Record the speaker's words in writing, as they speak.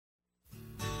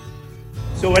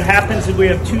So what happens is we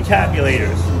have two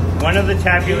tabulators. One of the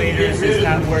tabulators is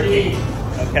not working,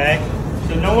 okay?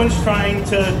 So no one's trying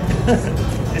to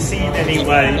deceive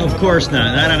anybody. Of course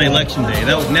not on election day.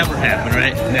 That would never happen,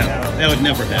 right? No, that would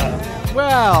never happen.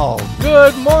 Well,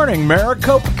 good morning,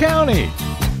 Maricopa County.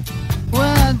 Well,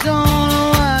 I don't know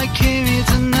why I came here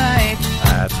tonight.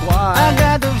 That's why. I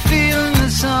got the feeling that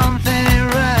something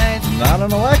ain't right. Not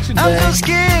on election day. I'm so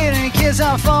scared in case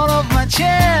I fall off my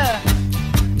chair.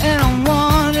 And I'm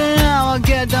wondering how I'll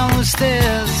get down the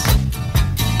stairs.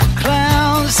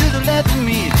 Clowns to the left of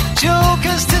me,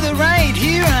 jokers to the right.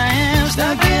 Here I am,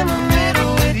 stuck in the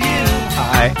middle with you.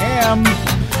 I am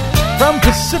from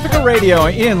Pacifica Radio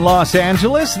in Los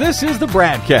Angeles. This is the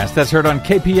BradCast. That's heard on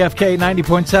KPFK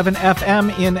 90.7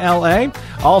 FM in LA.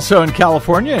 Also in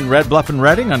California in Red Bluff and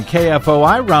Redding on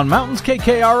KFOI, Round Mountains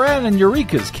KKRN, and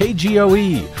Eureka's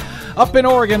KGOE. Up in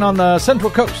Oregon on the Central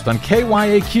Coast on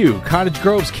KYAQ, Cottage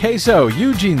Grove's KSO,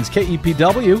 Eugene's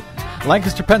KEPW,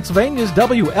 Lancaster, Pennsylvania's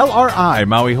WLRI,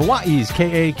 Maui, Hawaii's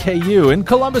KAKU, in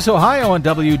Columbus, Ohio on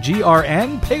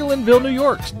WGRN, Palinville, New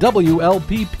York's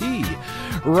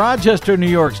WLPP, Rochester, New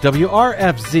York's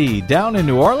WRFZ, down in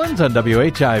New Orleans on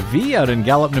WHIV, out in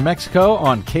Gallup, New Mexico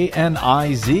on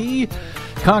KNIZ,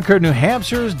 Concord, New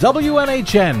Hampshire's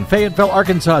WNHN, Fayetteville,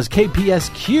 Arkansas's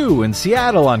KPSQ, in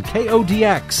Seattle on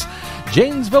KODX,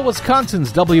 Janesville,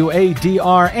 Wisconsin's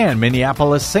WADR, and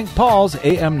Minneapolis, St. Paul's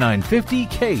AM 950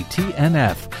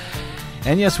 KTNF.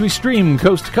 And yes, we stream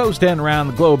coast to coast and around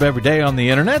the globe every day on the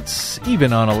internet,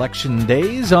 even on election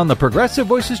days on the Progressive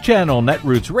Voices channel,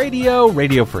 Netroots Radio,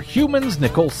 Radio for Humans,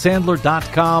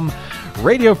 NicoleSandler.com,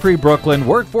 Radio Free Brooklyn,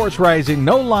 Workforce Rising,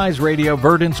 No Lies Radio,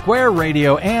 Verdant Square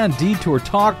Radio, and Detour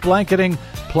Talk, blanketing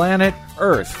planet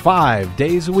Earth 5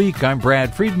 days a week. I'm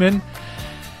Brad Friedman,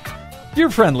 your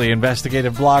friendly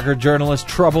investigative blogger, journalist,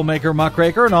 troublemaker,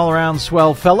 muckraker, and all-around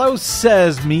swell fellow,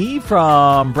 says me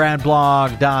from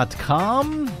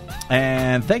bradblog.com.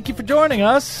 And thank you for joining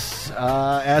us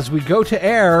as we go to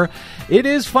air. It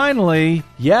is finally,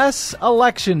 yes,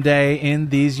 Election Day in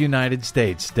these United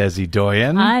States, Desi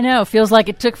Doyen. I know. Feels like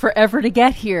it took forever to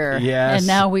get here. Yes. And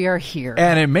now we are here.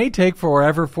 And it may take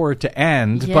forever for it to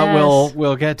end, yes. But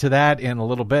we'll get to that in a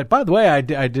little bit. By the way, I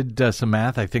did some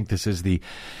math. I think this is the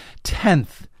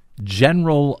 10th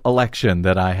general election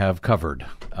that I have covered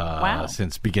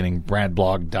since beginning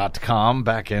bradblog.com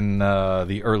back in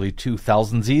the early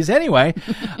 2000s. Anyway,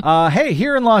 hey,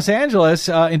 here in Los Angeles,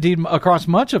 indeed across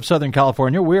much of Southern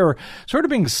California, we're sort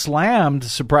of being slammed,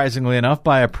 surprisingly enough,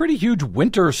 by a pretty huge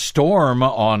winter storm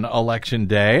on Election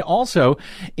Day. Also,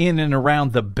 in and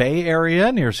around the Bay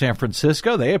Area near San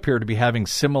Francisco, they appear to be having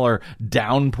similar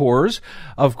downpours.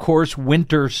 Of course,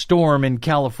 winter storm in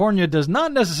California does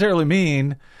not necessarily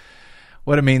mean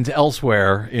what it means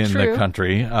elsewhere in the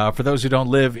country. For those who don't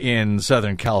live in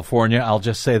Southern California, I'll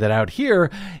just say that out here,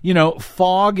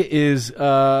 fog is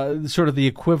sort of the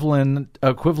equivalent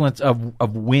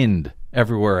of wind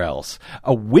everywhere else.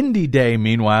 A windy day,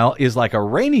 meanwhile, is like a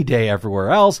rainy day everywhere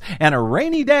else, and a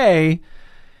rainy day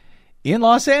in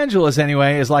Los Angeles,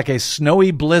 anyway, is like a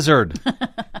snowy blizzard.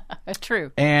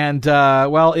 True. And,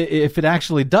 well, if it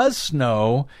actually does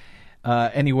snow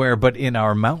anywhere but in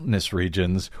our mountainous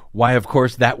regions, why, of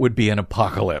course, that would be an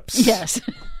apocalypse. Yes.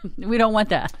 We don't want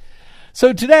that.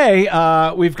 So today,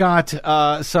 we've got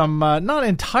some not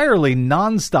entirely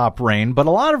nonstop rain, but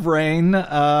a lot of rain,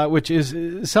 which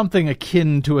is something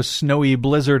akin to a snowy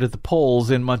blizzard at the poles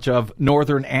in much of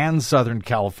northern and southern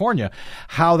California.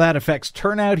 How that affects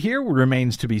turnout here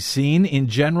remains to be seen. In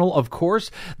general, of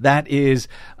course, that is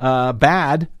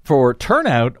bad for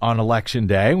turnout on Election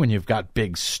Day when you've got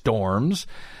big storms.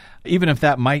 Even if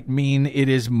that might mean it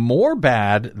is more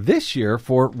bad this year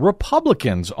for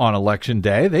Republicans on Election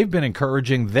Day. They've been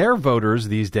encouraging their voters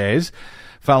these days,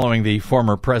 following the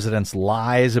former president's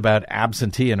lies about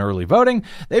absentee and early voting.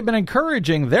 They've been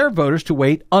encouraging their voters to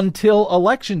wait until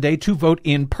Election Day to vote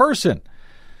in person.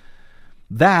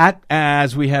 That,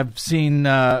 as we have seen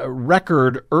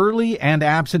record early and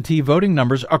absentee voting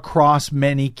numbers across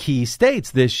many key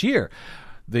states this year.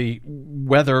 The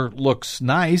weather looks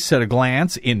nice at a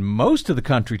glance in most of the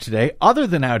country today, other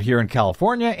than out here in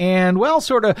California and, well,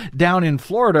 sort of down in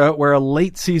Florida, where a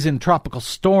late-season tropical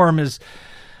storm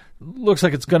looks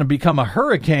like it's going to become a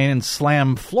hurricane and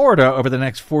slam Florida over the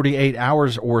next 48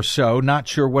 hours or so. Not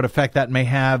sure what effect that may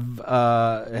have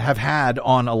had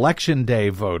on Election Day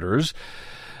voters.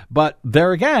 But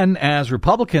there again, as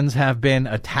Republicans have been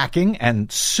attacking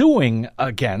and suing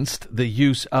against the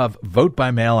use of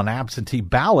vote-by-mail and absentee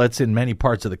ballots in many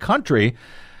parts of the country,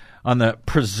 on the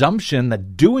presumption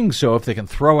that doing so, if they can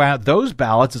throw out those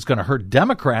ballots, it's going to hurt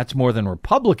Democrats more than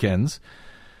Republicans.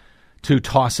 to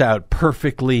toss out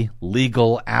perfectly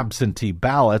legal absentee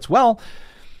ballots. Well,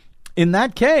 in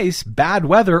that case, bad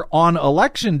weather on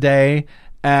Election Day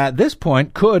at this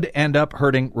point could end up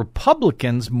hurting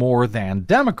Republicans more than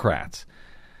Democrats.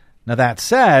 Now, that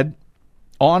said,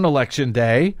 on Election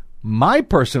Day, my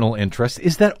personal interest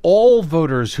is that all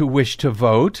voters who wish to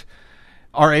vote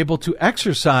are able to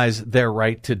exercise their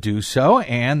right to do so,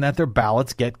 and that their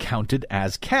ballots get counted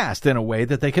as cast in a way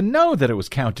that they can know that it was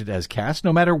counted as cast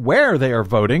no matter where they are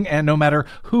voting and no matter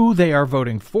who they are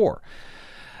voting for.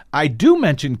 I do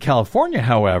mention California,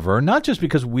 however, not just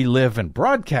because we live and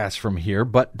broadcast from here,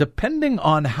 but depending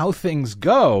on how things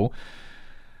go,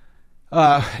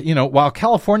 while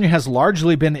California has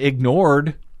largely been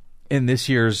ignored in this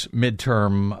year's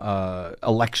midterm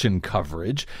election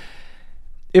coverage,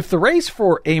 if the race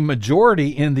for a majority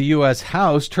in the U.S.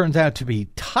 House turns out to be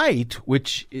tight,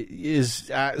 which is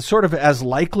sort of as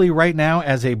likely right now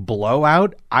as a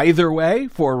blowout either way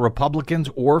for Republicans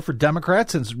or for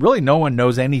Democrats, since really no one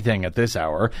knows anything at this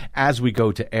hour as we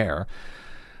go to air,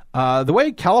 the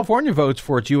way California votes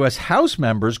for its U.S. House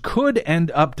members could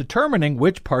end up determining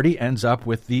which party ends up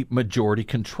with the majority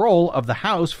control of the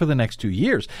House for the next 2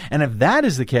 years. And if that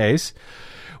is the case,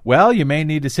 well, you may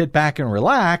need to sit back and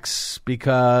relax,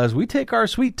 because we take our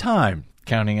sweet time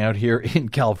counting out here in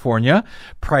California,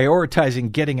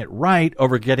 prioritizing getting it right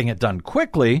over getting it done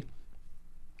quickly,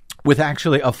 with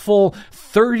actually a full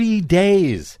 30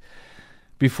 days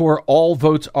before all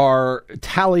votes are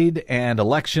tallied and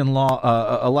elections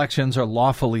are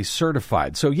lawfully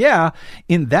certified. So yeah,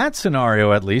 in that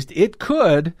scenario at least, it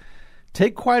could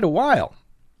take quite a while.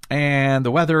 And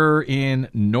the weather in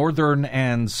northern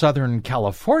and southern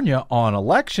California on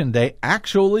Election Day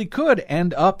actually could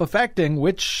end up affecting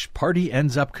which party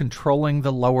ends up controlling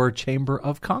the lower chamber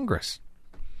of Congress.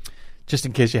 Just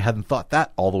in case you hadn't thought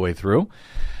that all the way through.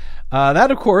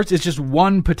 That, of course, is just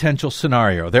one potential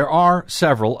scenario. There are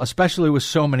several, especially with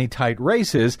so many tight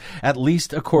races, at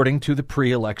least according to the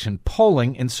pre-election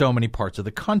polling in so many parts of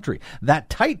the country. That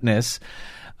tightness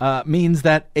means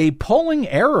that a polling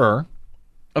error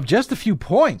of just a few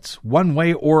points, one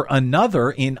way or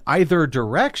another in either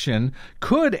direction,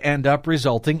 could end up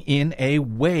resulting in a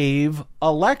wave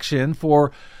election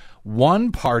for one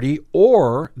party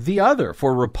or the other,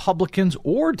 for Republicans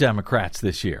or Democrats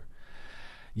this year.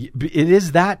 It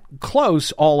is that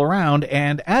close all around,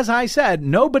 and as I said,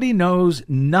 nobody knows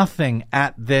nothing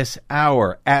at this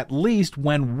hour, at least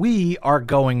when we are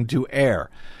going to air.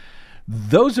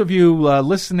 Those of you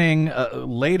listening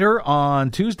later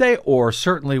on Tuesday or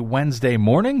certainly Wednesday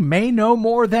morning may know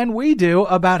more than we do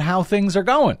about how things are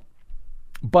going.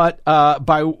 But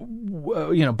by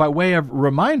way of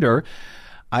reminder,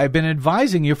 I've been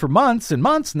advising you for months and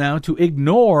months now to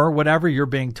ignore whatever you're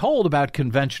being told about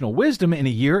conventional wisdom in a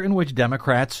year in which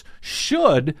Democrats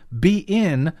should be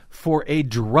in for a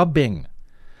drubbing.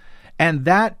 And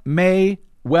that may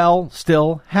well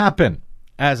still happen.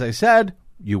 As I said,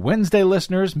 you Wednesday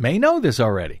listeners may know this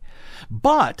already.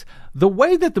 But the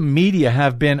way that the media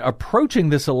have been approaching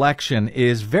this election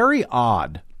is very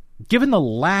odd, given the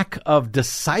lack of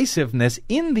decisiveness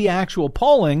in the actual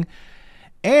polling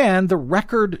and the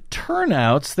record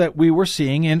turnouts that we were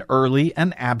seeing in early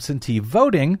and absentee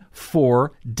voting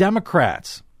for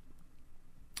Democrats.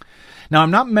 Now, I'm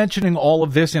not mentioning all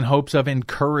of this in hopes of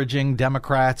encouraging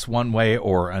Democrats one way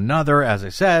or another. As I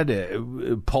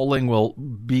said, polling will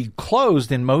be closed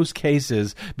in most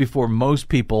cases before most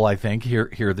people, I think,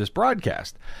 hear this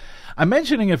broadcast. I'm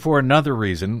mentioning it for another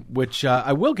reason, which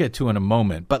I will get to in a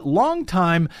moment. But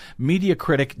longtime media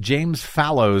critic James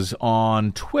Fallows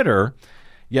on Twitter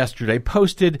yesterday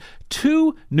posted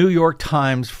 2 New York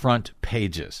Times front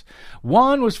pages.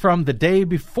 One was from the day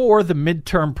before the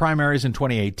midterm primaries in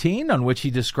 2018, on which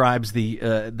he describes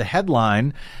the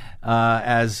headline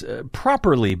as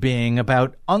properly being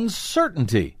about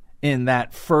uncertainty in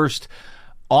that first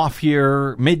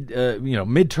off-year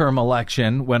midterm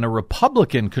election when a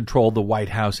Republican controlled the White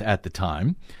House at the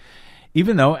time.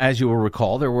 Even though, as you will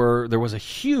recall, there was a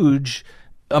huge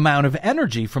amount of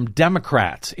energy from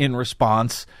Democrats in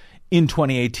response in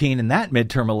 2018 in that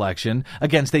midterm election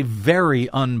against a very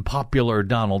unpopular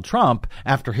Donald Trump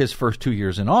after his first 2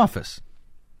 years in office.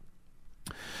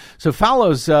 So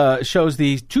Fallows shows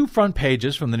these 2 front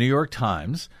pages from the New York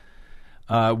Times,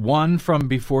 one from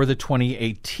before the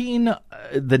 2018,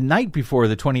 the night before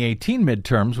the 2018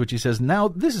 midterms, which he says, now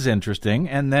this is interesting.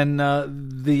 And then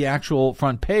the actual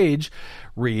front page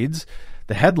reads,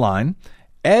 the headline,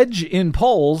 "Edge in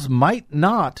polls might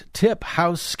not tip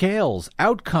House scales.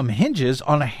 Outcome hinges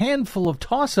on a handful of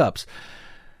toss-ups."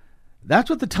 That's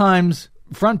what the Times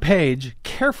front page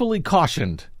carefully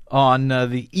cautioned on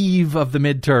the eve of the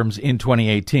midterms in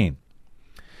 2018.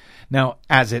 Now,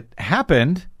 as it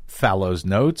happened, Fallows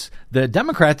notes, the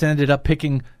Democrats ended up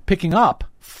picking up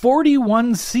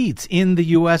 41 seats in the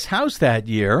U.S. House that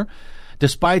year,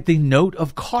 despite the note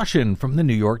of caution from the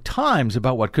New York Times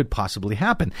about what could possibly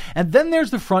happen. And then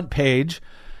there's the front page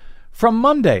from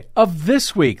Monday of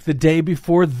this week, the day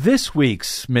before this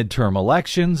week's midterm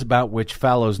elections, about which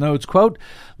Fallows notes, quote,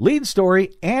 lead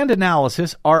story and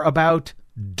analysis are about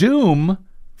doom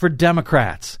for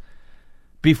Democrats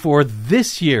before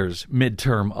this year's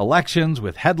midterm elections,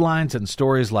 with headlines and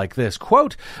stories like this,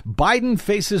 quote, Biden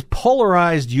faces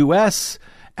polarized U.S.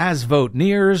 as vote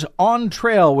nears, on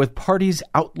trail with party's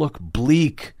outlook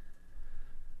bleak.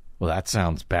 Well, that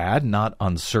sounds bad, not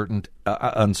uncertain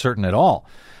at all.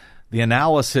 The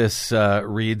analysis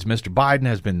reads, Mr. Biden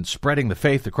has been spreading the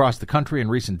faith across the country in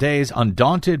recent days,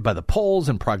 undaunted by the polls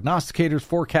and prognosticators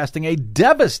forecasting a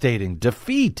devastating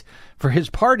defeat for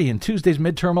his party in Tuesday's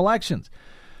midterm elections.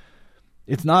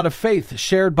 It's not a faith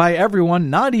shared by everyone,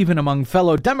 not even among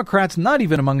fellow Democrats, not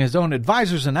even among his own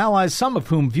advisors and allies, some of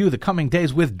whom view the coming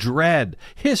days with dread.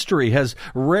 History has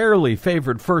rarely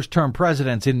favored first-term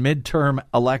presidents in midterm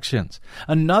elections.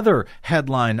 Another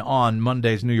headline on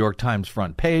Monday's New York Times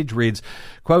front page reads,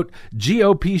 quote,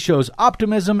 GOP shows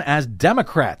optimism as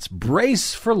Democrats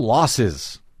brace for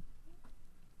losses.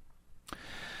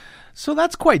 So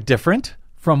that's quite different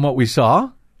from what we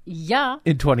saw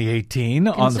in 2018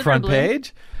 on the front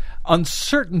page.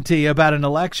 Uncertainty about an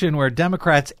election where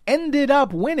Democrats ended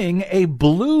up winning a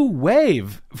blue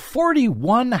wave,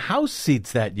 41 House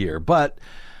seats that year. But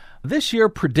this year,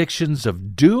 predictions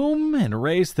of doom in a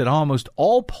race that almost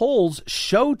all polls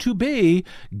show to be,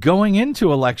 going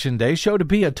into Election Day, show to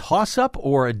be a toss-up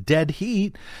or a dead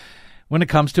heat when it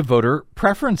comes to voter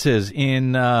preferences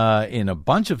in a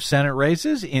bunch of Senate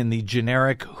races, in the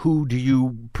generic who do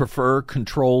you prefer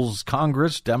controls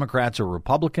Congress, Democrats or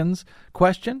Republicans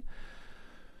question.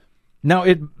 Now,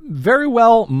 it very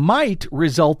well might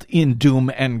result in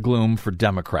doom and gloom for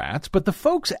Democrats, but the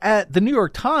folks at the New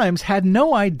York Times had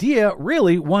no idea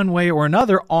really one way or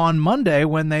another on Monday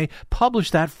when they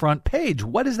published that front page.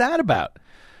 What is that about?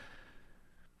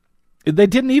 They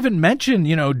didn't even mention,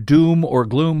 doom or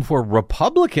gloom for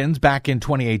Republicans back in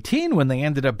 2018 when they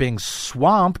ended up being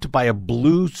swamped by a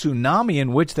blue tsunami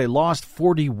in which they lost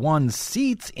 41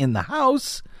 seats in the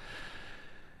House.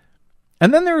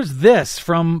 And then there's this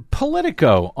from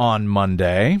Politico on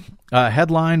Monday.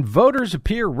 Headline, voters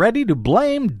appear ready to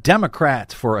blame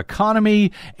Democrats for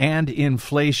economy and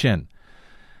inflation.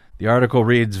 The article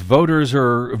reads, voters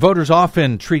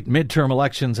often treat midterm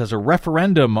elections as a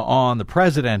referendum on the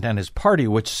president and his party,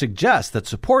 which suggests that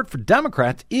support for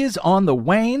Democrats is on the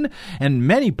wane, and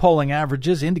many polling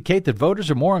averages indicate that voters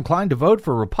are more inclined to vote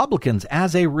for Republicans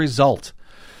as a result.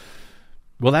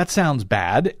 Well, that sounds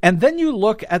bad. And then you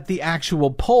look at the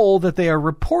actual poll that they are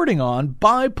reporting on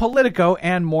by Politico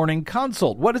and Morning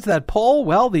Consult. What is that poll?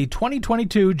 Well, the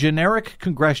 2022 generic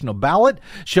congressional ballot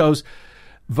shows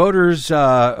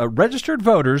registered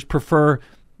voters prefer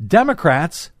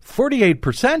Democrats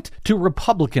 48% to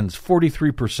Republicans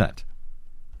 43%.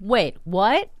 Wait,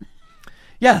 what?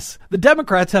 Yes, the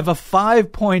Democrats have a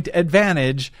 5-point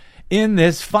advantage in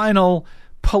this final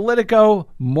Politico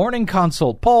Morning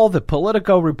Consult poll that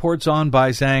Politico reports on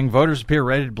by saying voters appear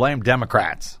ready to blame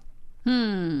Democrats.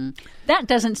 That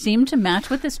doesn't seem to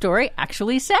match what the story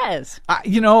actually says.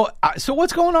 So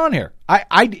what's going on here?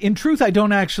 In truth, I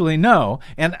don't actually know.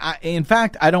 And in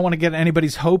fact, I don't want to get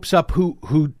anybody's hopes up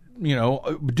who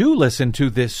do listen to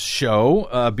this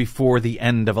show before the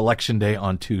end of Election Day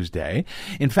on Tuesday.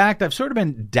 In fact, I've sort of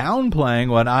been downplaying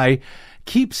what I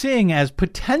keep seeing as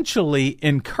potentially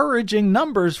encouraging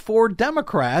numbers for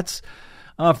Democrats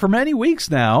for many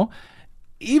weeks now,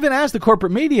 even as the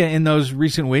corporate media in those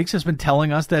recent weeks has been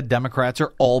telling us that Democrats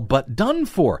are all but done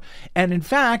for. And in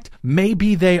fact,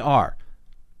 maybe they are.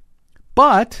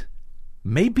 But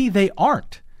maybe they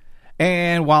aren't.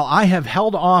 And while I have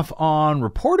held off on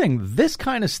reporting this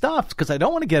kind of stuff, because I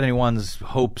don't want to get anyone's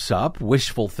hopes up,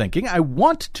 wishful thinking, I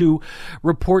want to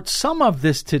report some of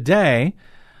this today.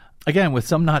 Again, with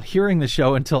some not hearing the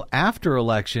show until after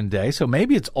Election Day. So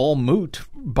maybe it's all moot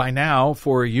by now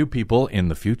for you people in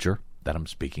the future that I'm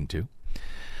speaking to.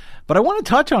 But I want to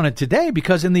touch on it today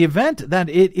because in the event that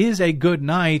it is a good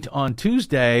night on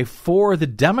Tuesday for the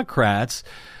Democrats,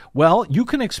 well, you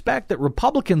can expect that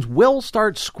Republicans will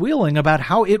start squealing about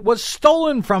how it was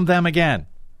stolen from them again.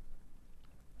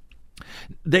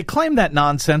 They claimed that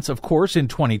nonsense, of course, in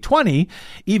 2020,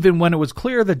 even when it was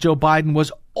clear that Joe Biden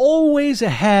was always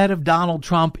ahead of Donald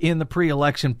Trump in the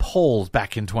pre-election polls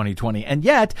back in 2020. And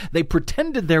yet they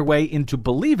pretended their way into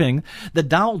believing that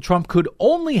Donald Trump could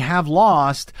only have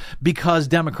lost because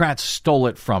Democrats stole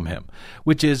it from him,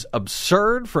 which is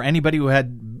absurd for anybody who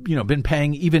had, been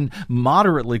paying even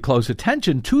moderately close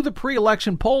attention to the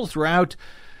pre-election polls throughout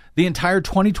the entire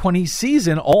 2020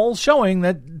 season, all showing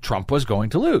that Trump was going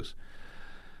to lose.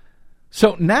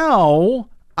 So now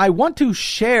I want to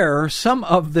share some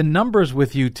of the numbers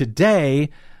with you today,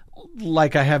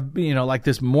 like I have, like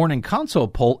this morning console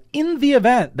poll, in the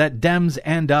event that Dems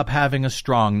end up having a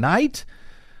strong night,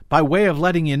 by way of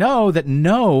letting you know that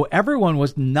no, everyone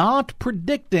was not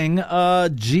predicting a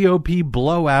GOP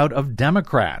blowout of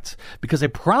Democrats. Because I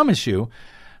promise you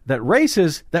that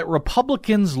races that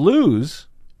Republicans lose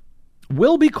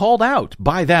will be called out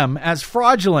by them as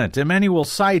fraudulent, and many will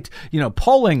cite,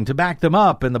 polling to back them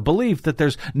up and the belief that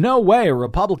there's no way a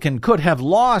Republican could have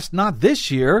lost, not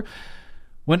this year,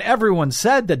 when everyone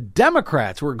said that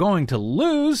Democrats were going to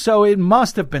lose, so it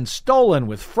must have been stolen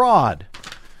with fraud.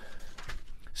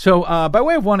 So, by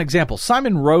way of one example,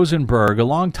 Simon Rosenberg, a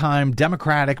longtime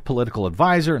Democratic political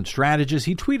advisor and strategist,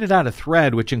 he tweeted out a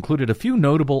thread which included a few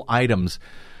notable items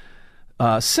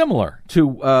similar to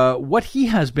what he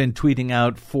has been tweeting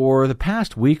out for the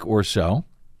past week or so.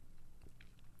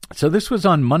 So this was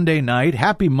on Monday night.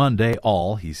 Happy Monday,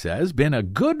 all, he says. Been a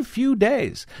good few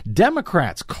days.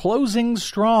 Democrats closing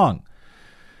strong.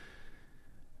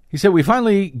 He said, we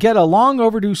finally get a long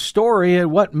overdue story at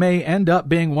what may end up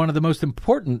being one of the most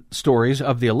important stories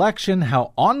of the election,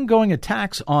 how ongoing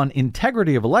attacks on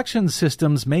integrity of election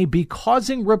systems may be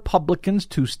causing Republicans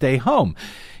to stay home.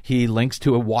 He links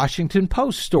to a Washington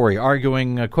Post story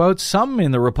arguing, quote, some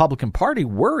in the Republican Party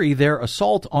worry their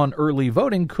assault on early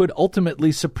voting could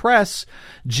ultimately suppress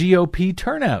GOP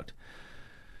turnout.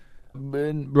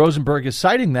 And Rosenberg is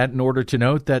citing that in order to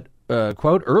note that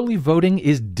quote, early voting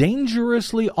is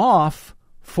dangerously off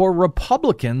for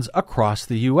Republicans across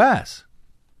the U.S.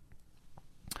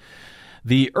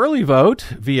 The early vote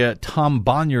via Tom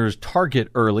Bonyer's Target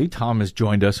Early. Tom has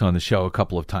joined us on the show a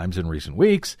couple of times in recent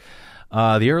weeks.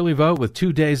 The early vote with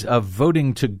 2 days of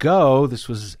voting to go, this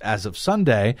was as of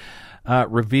Sunday,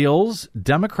 reveals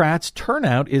Democrats'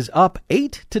 turnout is up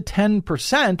 8 to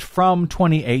 10% from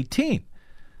 2018.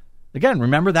 Again,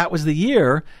 remember that was the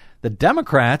year the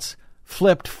Democrats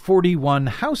flipped 41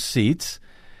 House seats,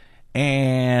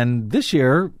 and this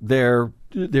year their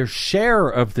share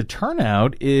of the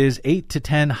turnout is 8 to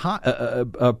 10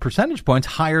 percentage points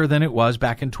higher than it was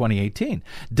back in 2018.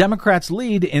 Democrats'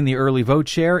 lead in the early vote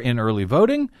share in early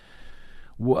voting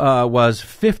was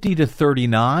 50 to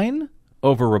 39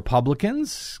 over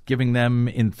Republicans, giving them,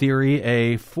 in theory,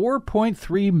 a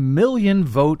 4.3 million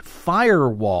vote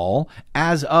firewall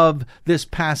as of this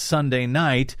past Sunday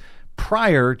night,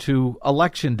 prior to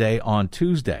Election Day on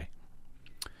Tuesday.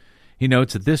 He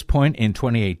notes at this point in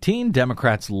 2018,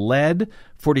 Democrats led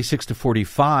 46 to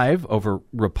 45 over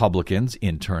Republicans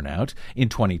in turnout. In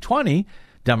 2020,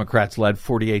 Democrats led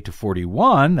 48 to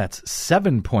 41. That's a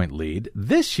 7-point lead.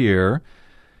 This year,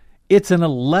 it's an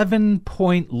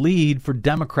 11-point lead for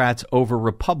Democrats over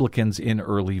Republicans in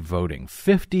early voting,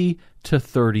 50 to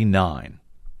 39.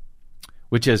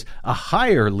 Which is a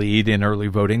higher lead in early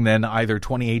voting than either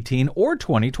 2018 or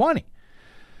 2020.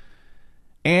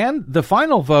 And the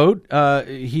final vote,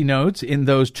 he notes, in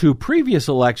those two previous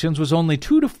elections was only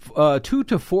 2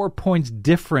 to 4 points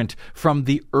different from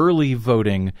the early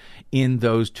voting in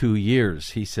those 2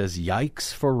 years. He says,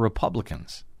 yikes for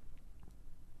Republicans.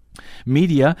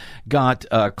 Media got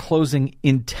a closing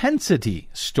intensity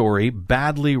story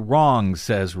badly wrong,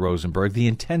 says Rosenberg. The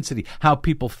intensity, how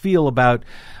people feel about,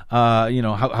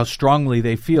 how strongly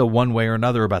they feel one way or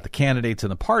another about the candidates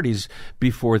and the parties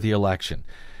before the election.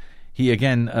 He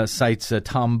again cites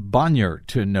Tom Bonyer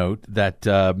to note that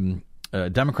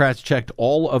Democrats checked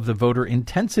all of the voter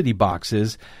intensity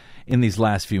boxes in these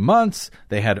last few months.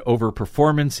 They had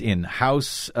overperformance in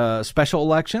House special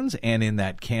elections and in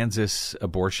that Kansas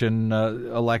abortion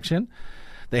election.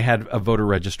 They had a voter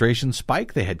registration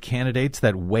spike. They had candidates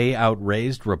that way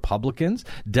outraised Republicans.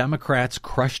 Democrats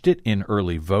crushed it in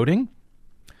early voting.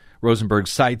 Rosenberg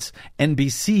cites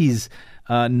NBC's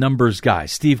numbers guy,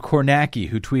 Steve Kornacki,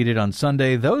 who tweeted on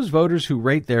Sunday, those voters who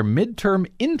rate their midterm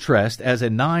interest as a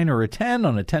 9 or a 10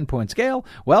 on a 10-point scale,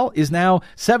 well, is now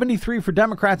 73 for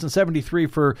Democrats and 73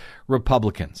 for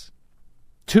Republicans.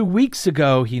 2 weeks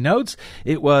ago, he notes,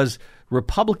 it was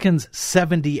Republicans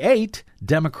 78,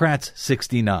 Democrats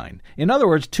 69. In other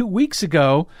words, 2 weeks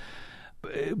ago,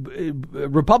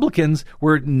 Republicans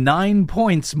were 9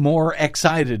 points more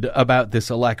excited about this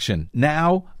election.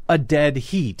 Now a dead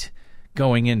heat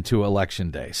going into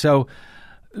Election Day. So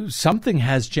something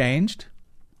has changed.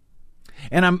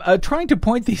 And I'm trying to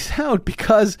point these out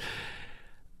because,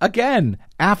 again,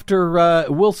 after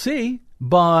we'll see.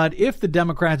 But if the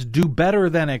Democrats do better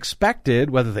than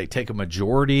expected, whether they take a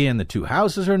majority in the two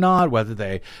houses or not, whether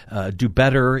they do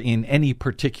better in any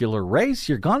particular race,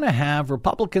 you're going to have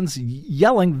Republicans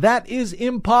yelling, that is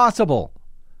impossible.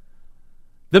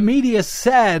 The media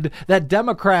said that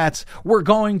Democrats were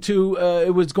going to,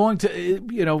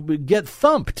 get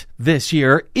thumped this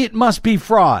year. It must be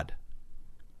fraud.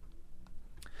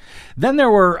 Then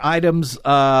there were items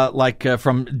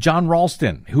from John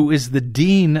Ralston, who is the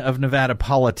dean of Nevada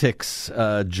politics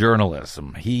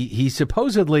journalism. He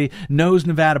supposedly knows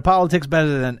Nevada politics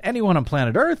better than anyone on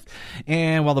planet Earth.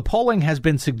 And while the polling has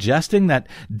been suggesting that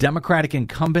Democratic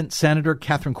incumbent Senator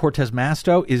Catherine Cortez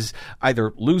Masto is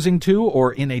either losing to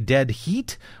or in a dead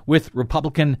heat with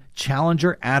Republican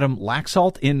challenger Adam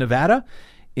Laxalt in Nevada,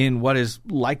 in what is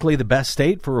likely the best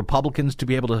state for Republicans to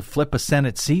be able to flip a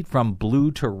Senate seat from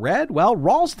blue to red, well,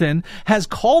 Ralston has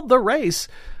called the race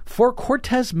for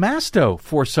Cortez Masto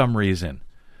for some reason,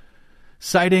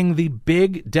 citing the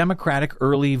big Democratic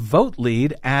early vote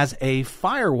lead as a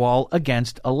firewall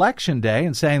against Election Day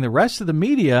and saying the rest of the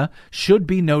media should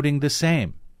be noting the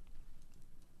same.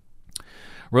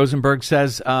 Rosenberg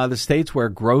says the states where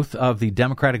growth of the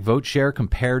Democratic vote share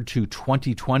compared to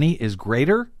 2020 is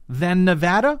greater than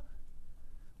Nevada,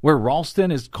 where Ralston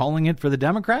is calling it for the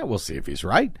Democrat. We'll see if he's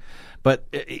right. But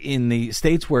in the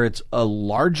states where it's a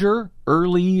larger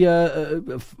early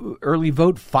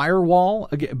vote firewall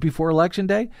before Election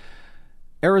Day,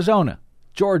 Arizona,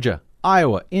 Georgia,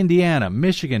 Iowa, Indiana,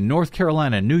 Michigan, North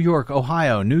Carolina, New York,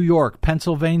 Ohio, New York,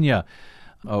 Pennsylvania.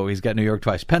 Oh, he's got New York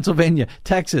twice. Pennsylvania,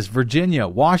 Texas, Virginia,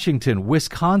 Washington,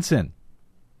 Wisconsin.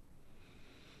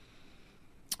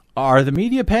 Are the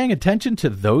media paying attention to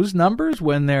those numbers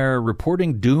when they're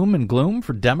reporting doom and gloom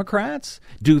for Democrats?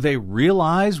 Do they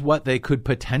realize what they could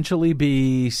potentially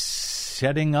be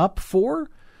setting up for?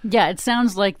 Yeah, it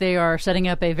sounds like they are setting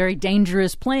up a very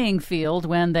dangerous playing field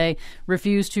when they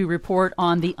refuse to report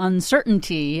on the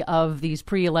uncertainty of these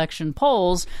pre-election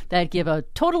polls that give a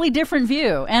totally different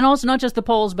view. And also not just the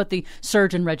polls, but the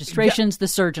surge in registrations, the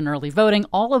surge in early voting.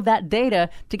 All of that data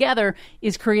together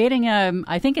is creating,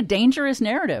 I think, a dangerous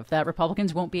narrative that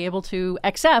Republicans won't be able to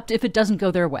accept if it doesn't go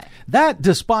their way. That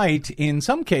despite, in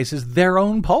some cases, their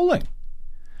own polling.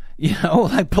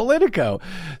 Like Politico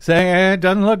saying it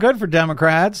doesn't look good for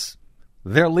Democrats.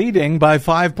 They're leading by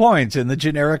 5 points in the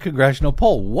generic congressional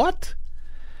poll. What?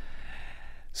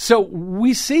 So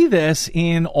we see this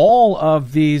in all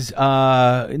of these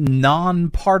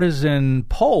nonpartisan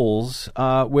polls,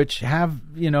 which have,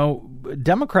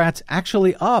 Democrats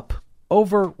actually up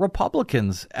over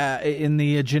Republicans in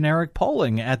the generic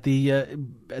polling at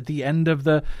the end of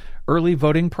the early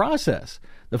voting process.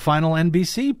 The final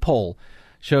NBC poll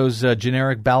shows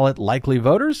generic ballot likely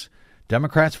voters,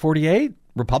 Democrats 48,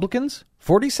 Republicans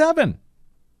 47.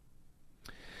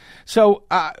 So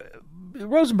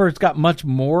Rosenberg's got much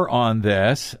more on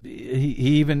this.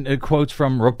 He even quotes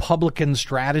from Republican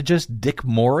strategist Dick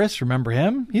Morris. Remember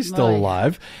him? He's still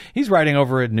alive. He's writing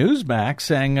over at Newsmax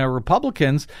saying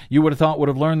Republicans, you would have thought, would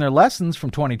have learned their lessons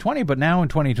from 2020, but now in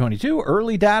 2022,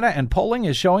 early data and polling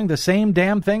is showing the same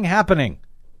damn thing happening,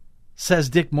 says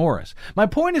Dick Morris. My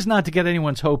point is not to get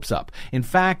anyone's hopes up. In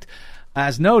fact,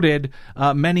 as noted,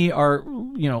 many are,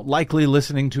 likely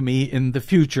listening to me in the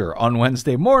future on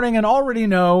Wednesday morning and already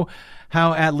know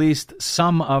how at least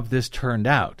some of this turned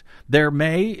out. There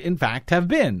may, in fact, have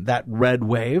been that red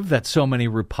wave that so many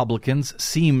Republicans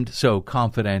seemed so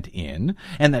confident in,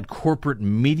 and that corporate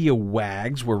media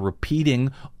wags were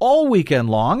repeating all weekend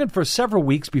long and for several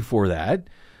weeks before that.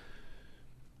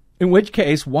 In which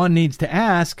case, one needs to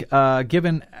ask,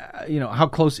 given how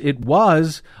close it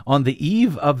was on the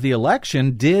eve of the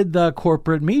election, did the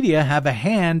corporate media have a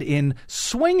hand in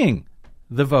swinging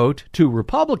the vote to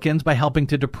Republicans by helping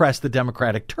to depress the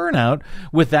Democratic turnout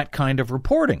with that kind of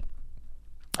reporting,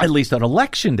 at least on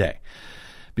Election Day?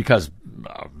 Because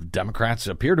Democrats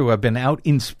appear to have been out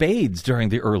in spades during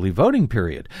the early voting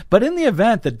period. But in the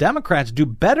event that Democrats do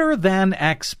better than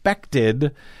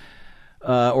expected,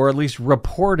 or at least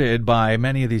reported by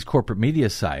many of these corporate media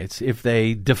sites, if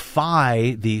they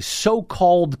defy the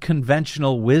so-called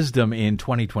conventional wisdom in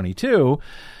 2022,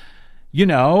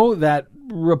 that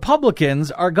Republicans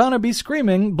are going to be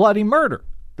screaming bloody murder,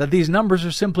 that these numbers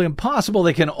are simply impossible.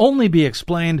 They can only be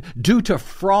explained due to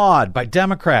fraud by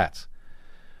Democrats.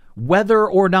 whether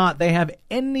or not they have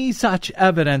any such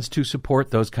evidence to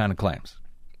support those kind of claims.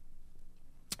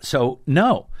 So,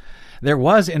 no. There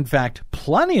was, in fact,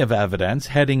 plenty of evidence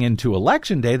heading into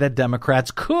Election Day that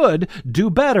Democrats could do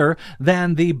better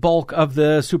than the bulk of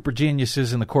the super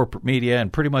geniuses in the corporate media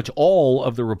and pretty much all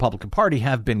of the Republican Party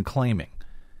have been claiming.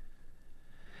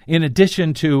 In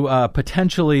addition to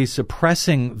potentially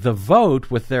suppressing the vote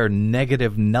with their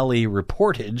negative Nelly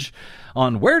reportage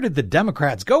on where did the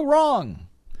Democrats go wrong?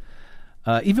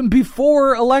 Even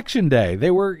before Election Day, they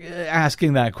were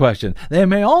asking that question. They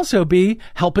may also be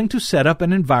helping to set up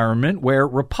an environment where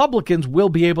Republicans will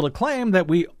be able to claim that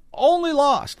we only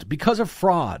lost because of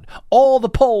fraud. All the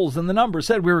polls and the numbers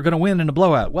said we were going to win in a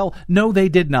blowout. Well, no, they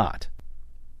did not.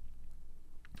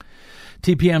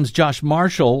 TPM's Josh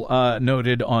Marshall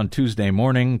noted on Tuesday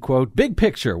morning, quote, big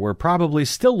picture, we're probably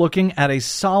still looking at a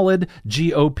solid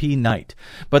GOP night.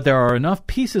 But there are enough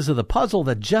pieces of the puzzle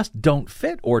that just don't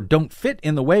fit or don't fit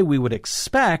in the way we would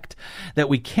expect that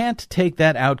we can't take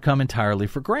that outcome entirely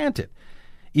for granted.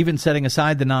 Even setting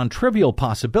aside the non-trivial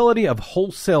possibility of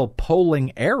wholesale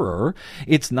polling error,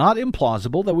 it's not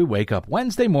implausible that we wake up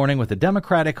Wednesday morning with a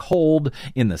Democratic hold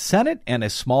in the Senate and a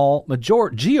small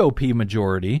GOP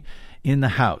majority in the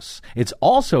House. It's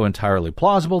also entirely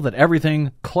plausible that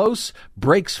everything close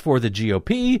breaks for the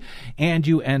GOP and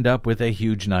you end up with a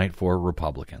huge night for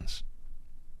Republicans.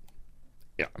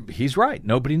 Yeah, he's right.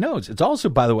 Nobody knows. It's also,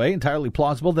 by the way, entirely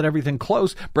plausible that everything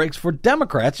close breaks for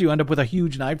Democrats. You end up with a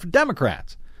huge night for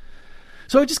Democrats.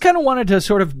 So I just kind of wanted to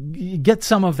sort of get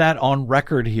some of that on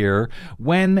record here.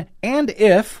 When and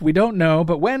if, we don't know,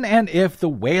 but when and if the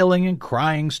wailing and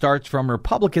crying starts from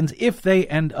Republicans, if they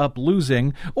end up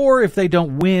losing, or if they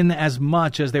don't win as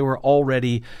much as they were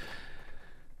already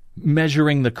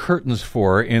measuring the curtains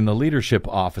for in the leadership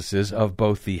offices of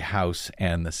both the House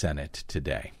and the Senate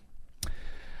today.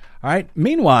 All right.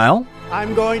 Meanwhile,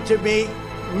 I'm going to be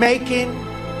making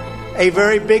a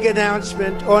very big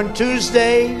announcement on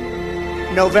Tuesday,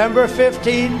 November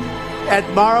 15th at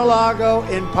Mar-a-Lago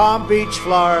in Palm Beach,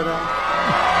 Florida.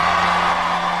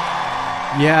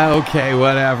 Yeah, okay,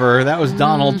 whatever. That was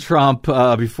Donald Trump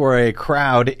before a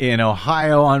crowd in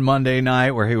Ohio on Monday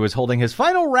night where he was holding his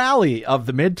final rally of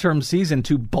the midterm season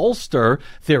to bolster,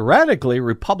 theoretically,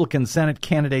 Republican Senate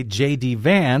candidate J.D.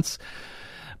 Vance,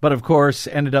 but of course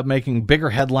ended up making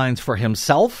bigger headlines for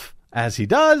himself, as he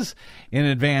does, in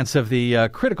advance of the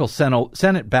critical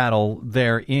Senate battle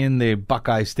there in the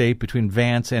Buckeye State between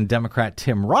Vance and Democrat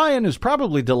Tim Ryan, who's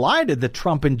probably delighted that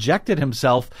Trump injected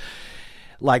himself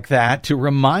like that to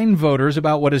remind voters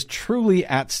about what is truly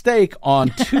at stake on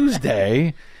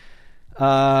Tuesday,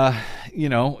 before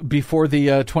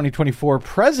the 2024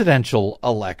 presidential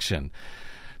election.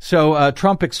 So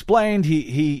Trump explained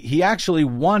he actually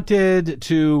wanted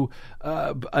to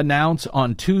announce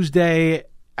on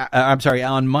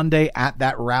Monday at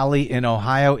that rally in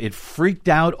Ohio. It freaked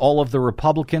out all of the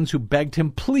Republicans who begged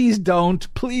him, please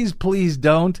don't, please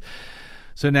don't.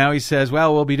 So now he says,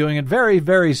 well, we'll be doing it very,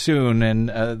 very soon.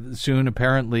 And soon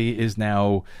apparently is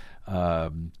now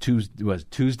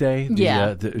Tuesday?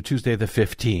 Yeah. Tuesday the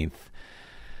 15th.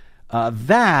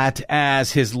 That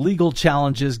as his legal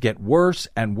challenges get worse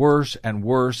and worse and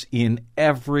worse in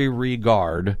every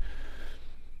regard.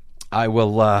 I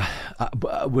will,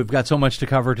 we've got so much to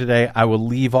cover today. I will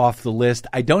leave off the list.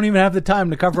 I don't even have the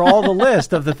time to cover all the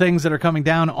list of the things that are coming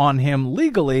down on him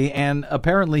legally. And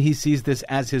apparently he sees this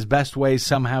as his best way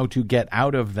somehow to get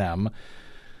out of them.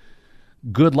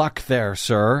 Good luck there,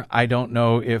 sir. I don't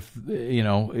know if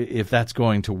that's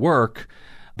going to work.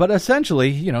 But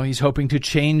essentially, he's hoping to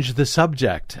change the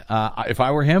subject. If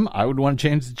I were him, I would want to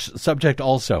change the subject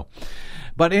also.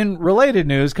 But in related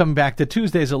news, coming back to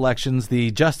Tuesday's elections,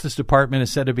 the Justice Department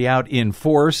is said to be out in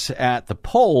force at the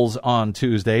polls on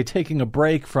Tuesday, taking a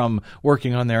break from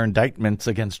working on their indictments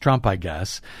against Trump, I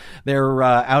guess. They're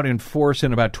out in force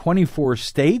in about 24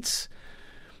 states.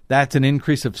 That's an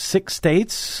increase of 6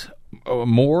 states,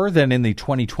 more than in the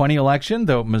 2020 election,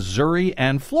 though Missouri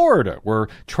and Florida were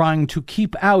trying to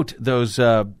keep out those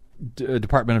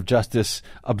Department of Justice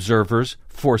observers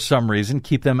for some reason,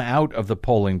 keep them out of the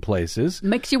polling places.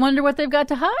 Makes you wonder what they've got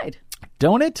to hide.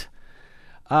 Don't it?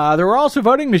 There were also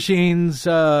voting machines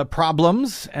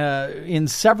problems in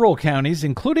several counties,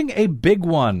 including a big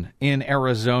one in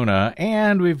Arizona.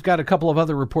 And we've got a couple of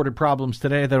other reported problems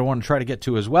today that I want to try to get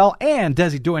to as well. And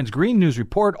Desi Doyen's Green News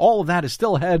Report. All of that is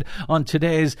still ahead on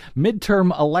today's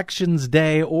midterm elections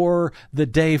day or the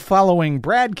day following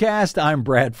broadcast. I'm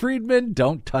Brad Friedman.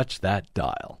 Don't touch that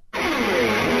dial.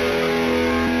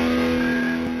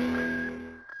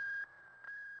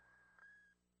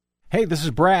 Hey, this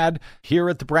is Brad. Here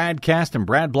at the Bradcast and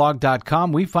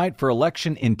BradBlog.com, we fight for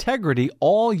election integrity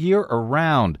all year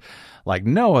around, like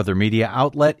no other media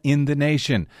outlet in the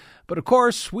nation. But of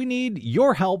course, we need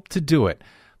your help to do it.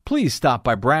 Please stop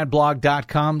by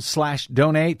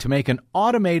BradBlog.com/donate to make an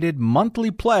automated monthly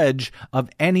pledge of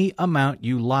any amount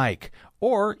you like,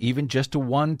 or even just a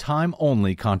one-time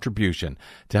only contribution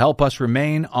to help us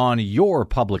remain on your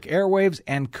public airwaves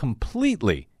and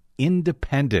completely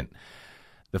independent.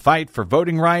 The fight for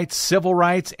voting rights, civil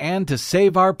rights, and to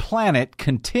save our planet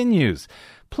continues.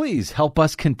 Please help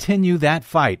us continue that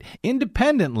fight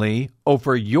independently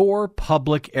over your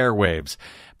public airwaves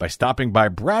by stopping by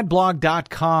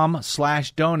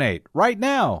BradBlog.com/donate right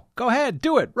now. Go ahead,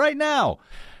 do it right now.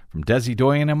 From Desi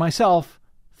Doyen and myself,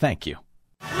 thank you.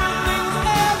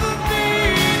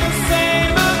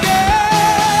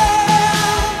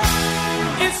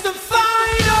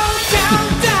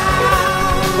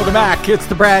 Welcome back. It's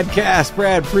the Bradcast.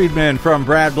 Brad Friedman from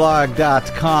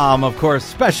BradBlog.com. Of course,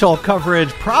 special coverage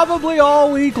probably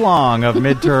all week long of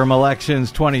midterm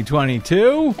elections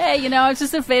 2022. Hey, it's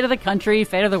just the fate of the country,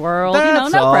 fate of the world.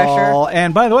 That's no pressure. all.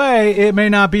 And by the way, it may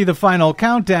not be the final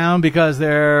countdown because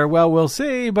we'll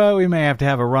see, but we may have to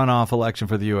have a runoff election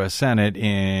for the U.S. Senate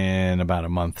in about a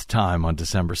month's time on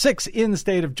December 6th in the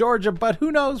state of Georgia. But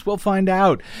who knows? We'll find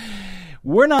out.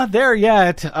 We're not there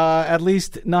yet, at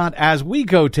least not as we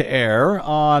go to air.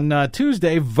 On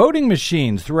Tuesday, voting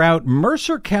machines throughout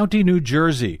Mercer County, New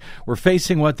Jersey were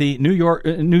facing what the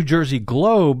New Jersey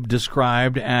Globe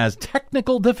described as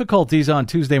technical difficulties on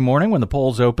Tuesday morning when the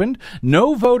polls opened.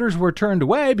 No voters were turned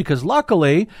away because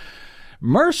luckily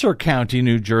Mercer County,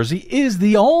 New Jersey is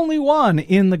the only one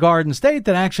in the Garden State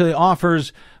that actually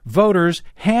offers voters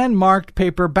hand-marked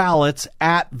paper ballots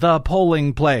at the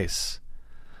polling place.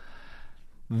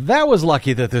 That was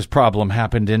lucky that this problem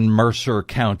happened in Mercer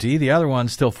County. The other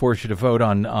ones still force you to vote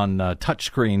on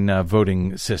touchscreen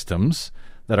voting systems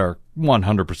that are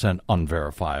 100%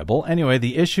 unverifiable. Anyway,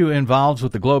 the issue involves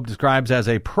what the Globe describes as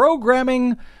a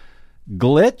programming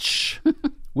glitch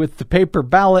with the paper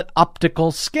ballot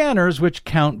optical scanners, which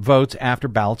count votes after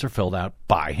ballots are filled out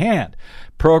by hand.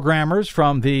 Programmers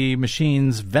from the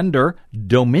machine's vendor,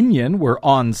 Dominion, were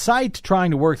on site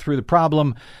trying to work through the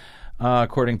problem.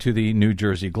 According to the New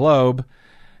Jersey Globe,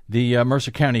 the Mercer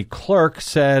County clerk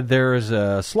said there is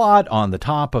a slot on the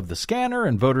top of the scanner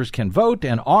and voters can vote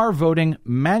and are voting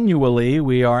manually.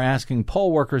 We are asking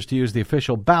poll workers to use the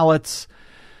official ballots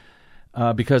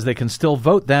because they can still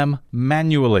vote them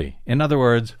manually. In other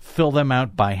words, fill them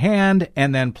out by hand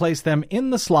and then place them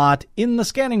in the slot in the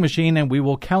scanning machine and we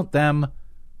will count them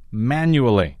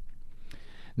manually.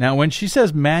 Now, when she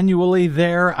says manually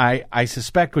there, I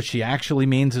suspect what she actually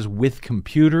means is with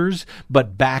computers,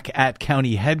 but back at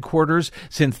county headquarters,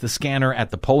 since the scanner at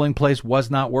the polling place was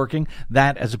not working,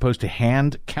 that as opposed to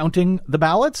hand counting the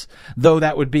ballots, though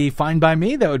that would be fine by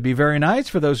me. That would be very nice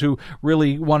for those who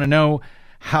really want to know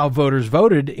how voters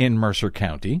voted in Mercer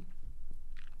County.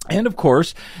 And, of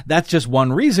course, that's just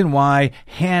one reason why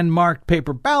hand-marked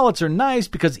paper ballots are nice,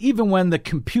 because even when the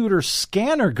computer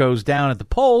scanner goes down at the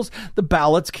polls, the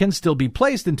ballots can still be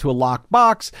placed into a locked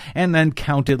box and then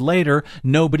counted later.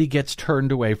 Nobody gets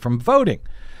turned away from voting.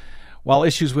 While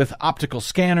issues with optical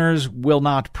scanners will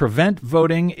not prevent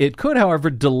voting, it could, however,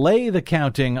 delay the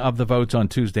counting of the votes on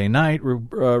Tuesday night,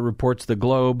 reports the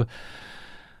Globe.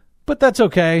 But that's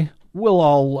okay. We'll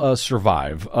all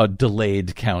survive a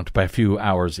delayed count by a few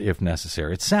hours if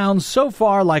necessary. It sounds so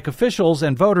far like officials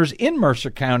and voters in Mercer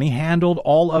County handled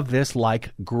all of this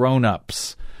like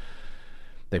grown-ups.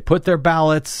 They put their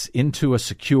ballots into a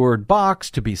secured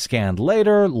box to be scanned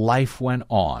later. Life went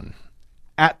on.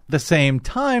 At the same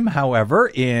time, however,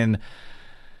 in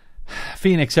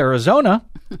Phoenix, Arizona,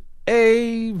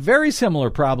 a very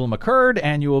similar problem occurred,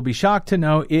 and you will be shocked to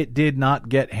know it did not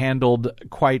get handled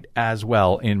quite as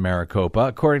well in Maricopa.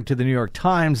 According to the New York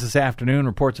Times this afternoon,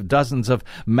 reports of dozens of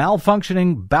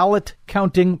malfunctioning ballot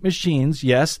counting machines,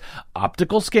 yes,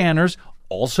 optical scanners,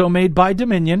 also made by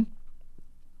Dominion,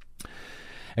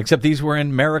 except these were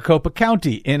in Maricopa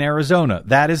County in Arizona.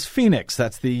 That is Phoenix.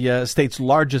 That's the state's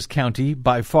largest county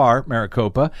by far,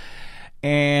 Maricopa.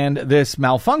 And this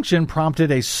malfunction prompted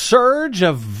a surge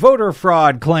of voter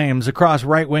fraud claims across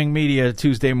right-wing media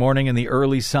Tuesday morning, and the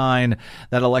early sign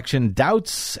that election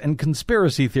doubts and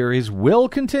conspiracy theories will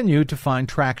continue to find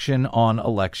traction on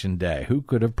Election Day. Who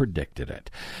could have predicted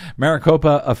it?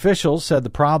 Maricopa officials said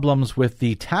the problems with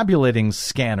the tabulating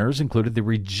scanners included the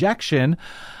rejection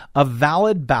of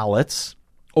valid ballots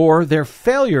or their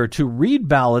failure to read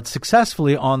ballots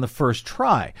successfully on the first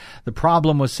try. The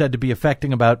problem was said to be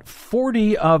affecting about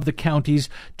 40 of the county's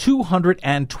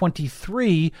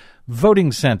 223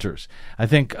 voting centers. I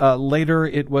think later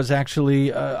it was actually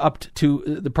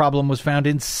the problem was found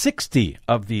in 60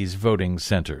 of these voting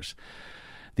centers.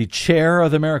 The chair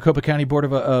of the Maricopa County Board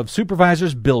of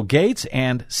Supervisors, Bill Gates,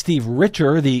 and Steve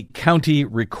Richer, the county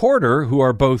recorder, who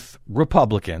are both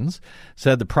Republicans,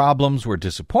 said the problems were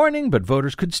disappointing, but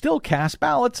voters could still cast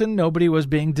ballots and nobody was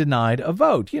being denied a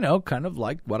vote. You know, kind of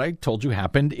like what I told you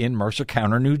happened in Mercer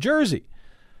County, New Jersey.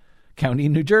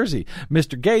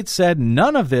 Mr. Gates said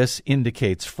none of this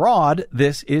indicates fraud.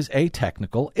 This is a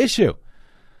technical issue.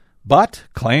 But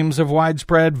claims of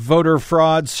widespread voter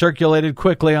fraud circulated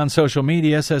quickly on social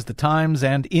media, says the Times,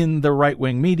 and in the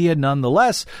right-wing media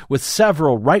nonetheless, with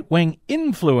several right-wing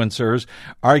influencers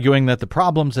arguing that the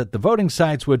problems at the voting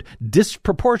sites would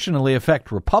disproportionately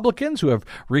affect Republicans who have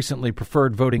recently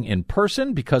preferred voting in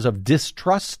person because of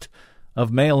distrust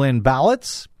of mail-in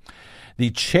ballots. The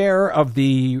chair of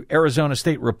the Arizona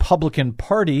State Republican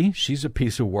Party, she's a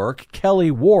piece of work,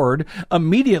 Kelly Ward,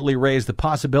 immediately raised the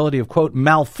possibility of, quote,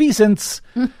 malfeasance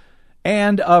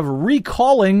and of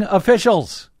recalling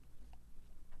officials.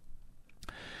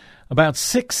 About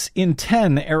 6 in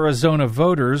 10 Arizona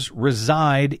voters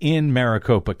reside in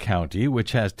Maricopa County,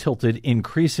 which has tilted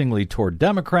increasingly toward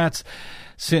Democrats.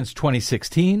 Since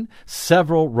 2016,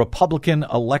 several Republican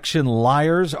election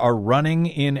liars are running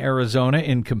in Arizona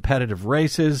in competitive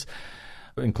races,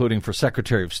 including for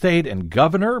Secretary of State and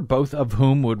Governor, both of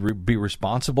whom would be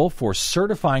responsible for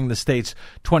certifying the state's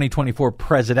 2024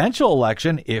 presidential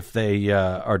election if they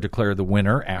are declared the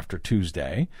winner after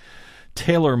Tuesday.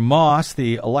 Taylor Moss,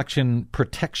 the election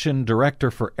protection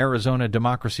director for Arizona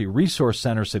Democracy Resource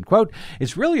Center, said, quote,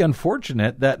 it's really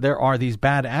unfortunate that there are these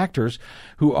bad actors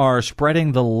who are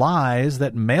spreading the lies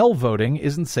that mail voting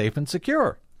isn't safe and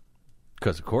secure.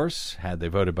 Because, of course, had they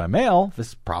voted by mail,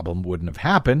 this problem wouldn't have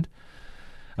happened.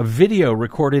 A video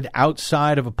recorded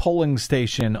outside of a polling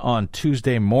station on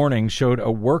Tuesday morning showed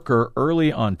a worker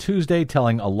early on Tuesday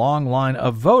telling a long line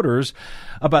of voters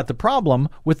about the problem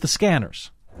with the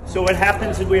scanners. So what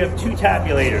happens is we have 2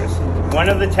 tabulators. One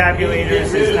of the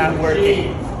tabulators is not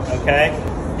working, okay?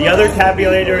 The other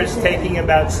tabulator is taking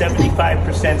about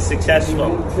 75%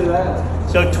 successful.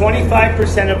 So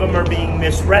 25% of them are being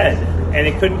misread, and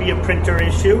it could be a printer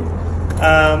issue,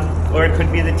 or it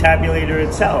could be the tabulator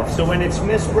itself. So when it's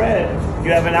misread,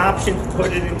 you have an option to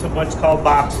put it into what's called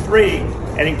box 3,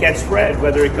 and it gets read,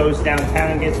 whether it goes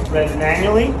downtown and gets read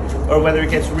manually, or whether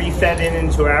it gets refed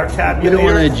into our tabulator. You don't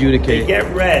want to adjudicate. They get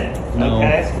read, No.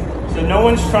 okay? So no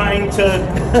one's trying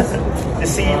to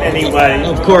deceive anybody.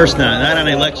 Of course not. Not on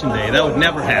election day. That would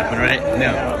never happen, right?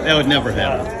 No, that would never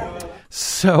happen.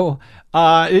 So,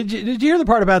 did you hear the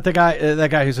part about that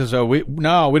guy who says, we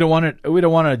don't want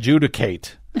to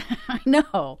adjudicate. I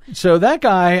know. So that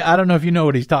guy, I don't know if you know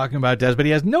what he's talking about, Des, but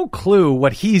he has no clue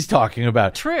what he's talking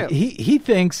about. True. He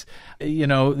thinks,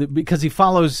 because he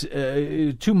follows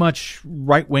too much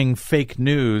right-wing fake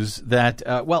news that,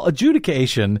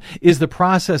 adjudication is the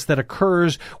process that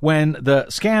occurs when the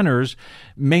scanners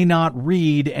may not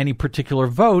read any particular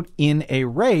vote in a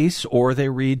race, or they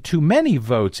read too many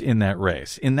votes in that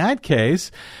race. In that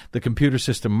case, the computer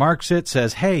system marks it,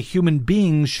 says, hey, human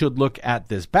beings should look at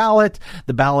this ballot.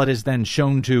 The ballot is then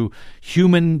shown to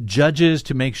human judges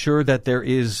to make sure that there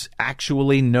is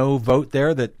actually no vote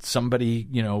there, that somebody,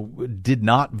 did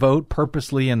not vote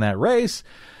purposely in that race,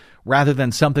 rather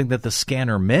than something that the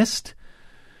scanner missed.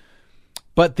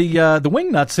 But the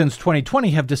wingnuts since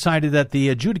 2020 have decided that the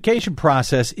adjudication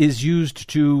process is used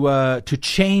to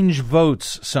change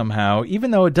votes somehow,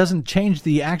 even though it doesn't change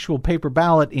the actual paper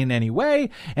ballot in any way,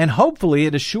 and hopefully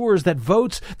it assures that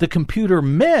votes the computer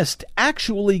missed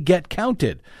actually get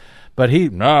counted. But we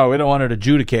don't want it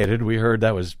adjudicated. We heard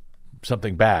that was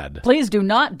something bad. Please do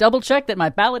not double-check that my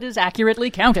ballot is accurately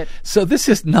counted. So this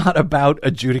is not about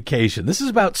adjudication. This is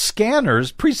about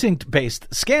scanners,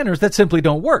 precinct-based scanners that simply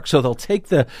don't work. So they'll take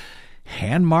the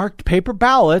hand-marked paper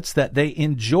ballots that they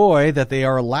enjoy, that they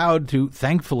are allowed to,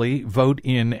 thankfully, vote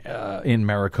in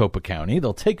Maricopa County.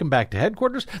 They'll take them back to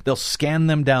headquarters. They'll scan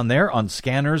them down there on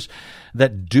scanners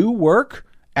that do work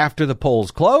after the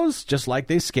polls close, just like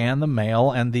they scan the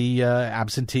mail and the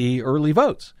absentee early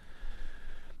votes.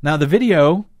 Now, the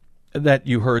video that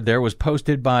you heard there was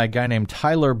posted by a guy named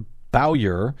Tyler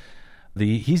Bowyer.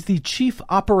 He's the chief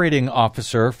operating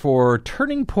officer for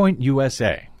Turning Point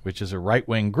USA, which is a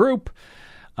right-wing group.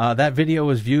 That video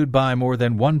was viewed by more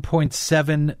than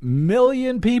 1.7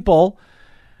 million people.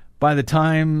 By the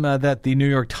time that the New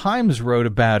York Times wrote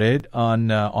about it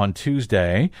on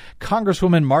Tuesday,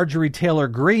 Congresswoman Marjorie Taylor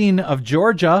Greene of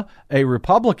Georgia, a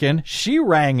Republican, she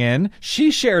rang in. She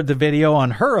shared the video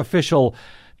on her official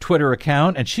Twitter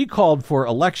account, and she called for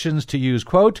elections to use,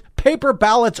 quote, paper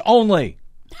ballots only.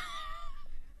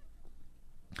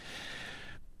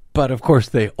 But, of course,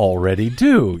 they already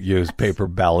do use paper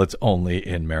ballots only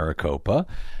in Maricopa.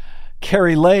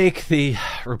 Carrie Lake, the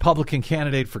Republican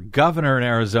candidate for governor in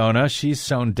Arizona, she's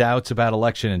sown doubts about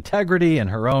election integrity in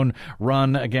her own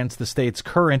run against the state's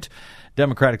current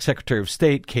Democratic Secretary of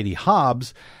State, Katie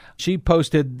Hobbs. She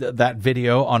posted that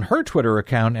video on her Twitter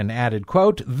account and added,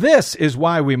 quote, this is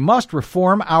why we must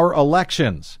reform our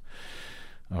elections.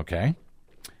 Okay.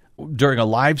 During a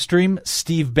live stream,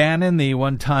 Steve Bannon, the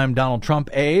one-time Donald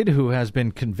Trump aide who has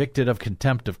been convicted of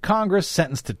contempt of Congress,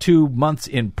 sentenced to 2 months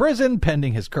in prison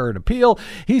pending his current appeal,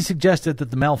 he suggested that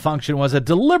the malfunction was a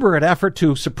deliberate effort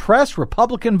to suppress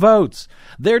Republican votes.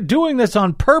 They're doing this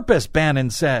on purpose, Bannon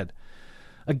said.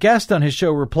 A guest on his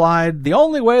show replied, the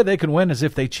only way they can win is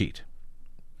if they cheat.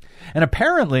 And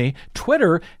apparently,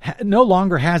 Twitter no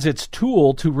longer has its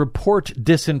tool to report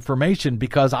disinformation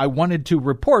because I wanted to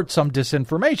report some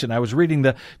disinformation. I was reading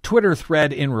the Twitter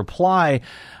thread in reply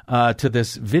to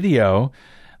this video.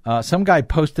 Some guy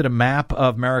posted a map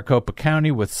of Maricopa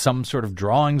County with some sort of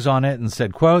drawings on it and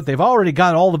said, quote, they've already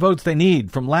got all the votes they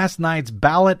need from last night's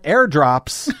ballot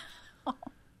airdrops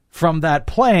from that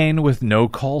plane with no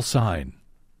call sign.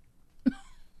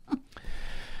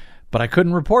 But I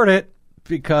couldn't report it.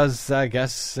 Because I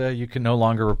guess you can no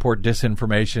longer report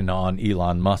disinformation on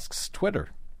Elon Musk's Twitter.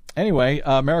 Anyway,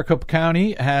 Maricopa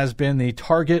County has been the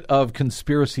target of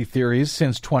conspiracy theories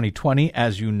since 2020,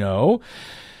 as you know.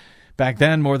 Back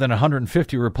then, more than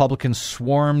 150 Republicans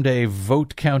swarmed a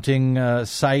vote-counting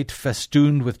site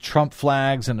festooned with Trump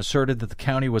flags and asserted that the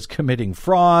county was committing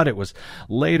fraud. It was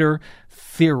later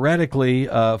theoretically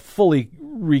fully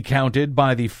recounted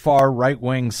by the far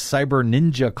right-wing cyber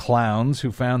ninja clowns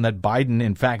who found that Biden,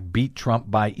 in fact, beat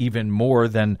Trump by even more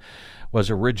than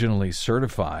was originally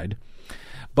certified.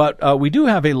 But we do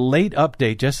have a late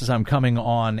update, just as I'm coming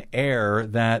on air,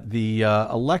 that the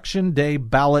Election Day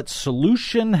ballot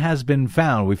solution has been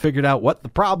found. We figured out what the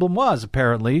problem was,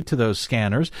 apparently, to those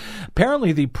scanners.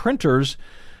 Apparently, the printers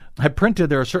had printed,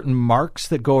 there are certain marks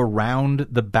that go around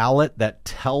the ballot that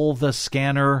tell the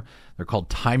scanner, they're called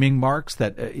timing marks,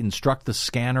 that instruct the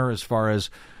scanner as far as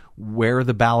where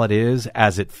the ballot is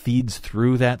as it feeds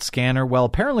through that scanner. Well,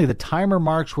 apparently the timer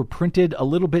marks were printed a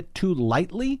little bit too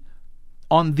lightly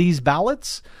on these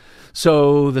ballots,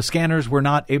 so the scanners were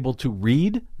not able to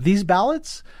read these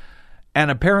ballots. And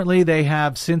apparently they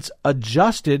have since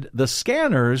adjusted the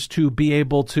scanners to be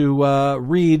able to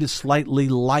read slightly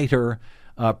lighter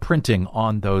printing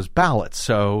on those ballots.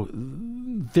 So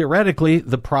theoretically,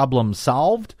 the problem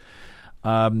solved.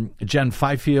 Jen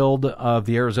Fifield of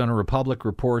the Arizona Republic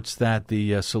reports that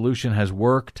the solution has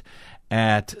worked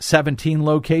at 17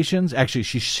 locations. Actually,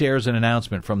 she shares an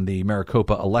announcement from the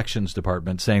Maricopa Elections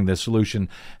Department saying the solution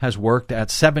has worked at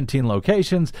 17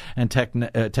 locations, and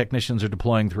technicians are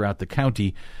deploying throughout the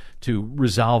county to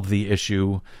resolve the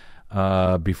issue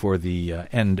before the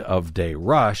end of day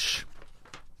rush.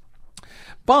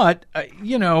 But,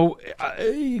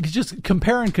 you just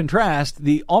compare and contrast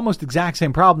the almost exact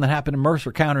same problem that happened in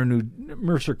Mercer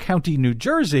County, New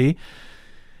Jersey,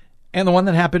 and the one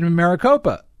that happened in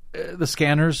Maricopa. The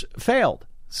scanners failed.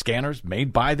 Scanners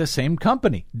made by the same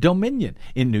company, Dominion.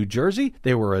 In New Jersey,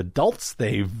 they were adults.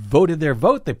 They voted their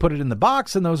vote. They put it in the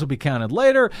box, and those will be counted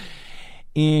later.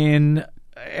 In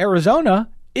Arizona,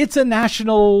 it's a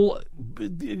national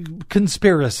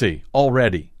conspiracy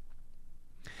already.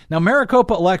 Now,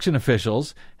 Maricopa election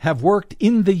officials have worked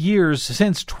in the years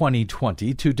since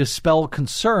 2020 to dispel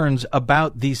concerns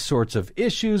about these sorts of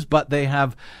issues, but they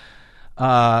have,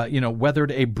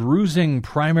 weathered a bruising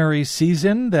primary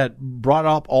season that brought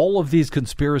up all of these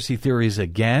conspiracy theories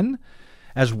again.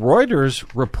 As Reuters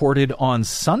reported on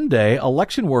Sunday,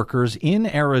 election workers in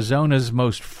Arizona's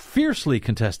most fiercely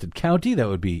contested county, that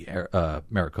would be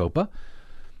Maricopa,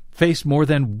 faced more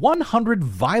than 100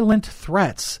 violent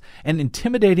threats and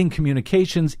intimidating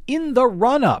communications in the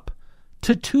run-up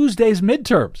to Tuesday's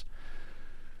midterms.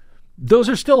 Those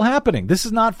are still happening. This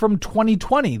is not from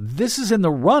 2020. This is in the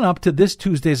run-up to this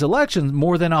Tuesday's election.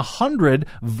 More than 100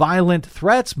 violent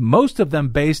threats, most of them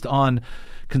based on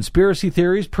conspiracy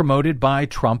theories promoted by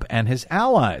Trump and his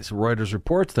allies. Reuters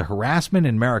reports the harassment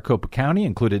in Maricopa County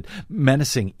included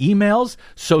menacing emails,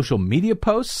 social media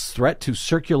posts, threat to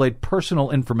circulate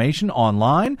personal information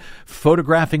online,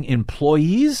 photographing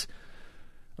employees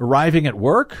arriving at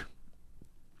work.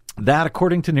 That,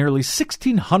 according to nearly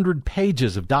 1,600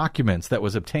 pages of documents that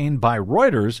was obtained by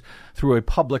Reuters through a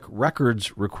public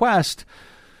records request,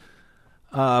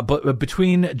 but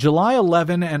between July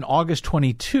 11 and August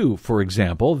 22, for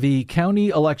example, the county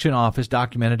election office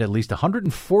documented at least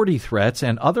 140 threats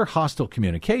and other hostile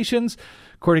communications.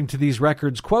 According to these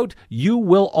records, quote, "You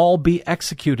will all be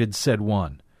executed," said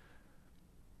one.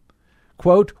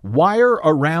 Quote, "Wire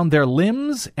around their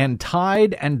limbs and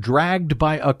tied and dragged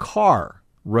by a car,"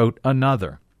 wrote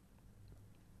another.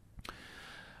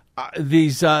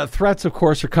 These threats, of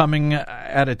course, are coming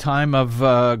at a time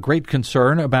of great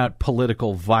concern about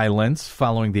political violence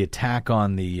following the attack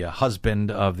on the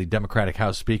husband of the Democratic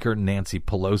House Speaker, Nancy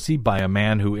Pelosi, by a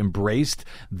man who embraced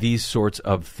these sorts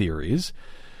of theories.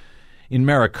 In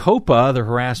Maricopa, the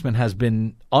harassment has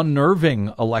been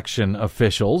unnerving election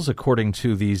officials, according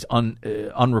to these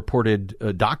unreported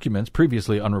documents,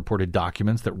 previously unreported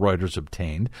documents that Reuters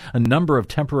obtained. A number of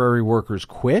temporary workers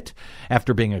quit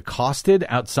after being accosted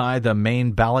outside the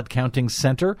main ballot counting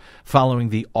center following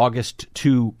the August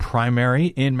 2 primary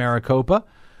in Maricopa.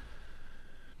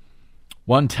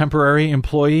 One temporary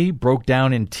employee broke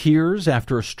down in tears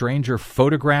after a stranger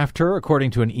photographed her,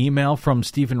 according to an email from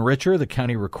Stephen Richer, the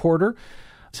county recorder,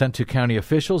 sent to county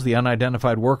officials. The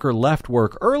unidentified worker left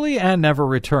work early and never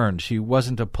returned. She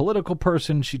wasn't a political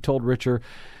person, she told Richer.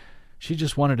 She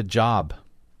just wanted a job.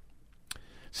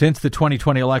 Since the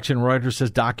 2020 election, Reuters has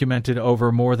documented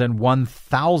over more than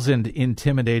 1,000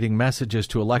 intimidating messages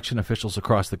to election officials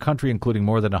across the country, including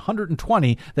more than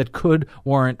 120 that could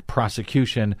warrant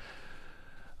prosecution,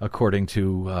 according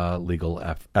to legal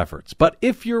efforts. But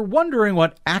if you're wondering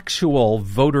what actual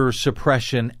voter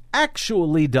suppression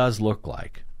actually does look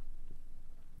like,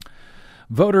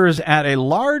 voters at a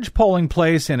large polling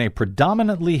place in a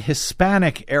predominantly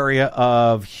Hispanic area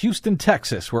of Houston,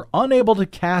 Texas, were unable to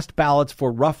cast ballots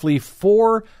for roughly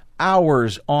 4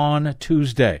 hours on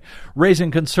Tuesday, raising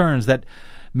concerns that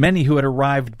many who had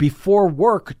arrived before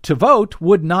work to vote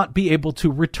would not be able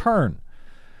to return.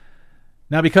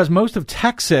 Now, because most of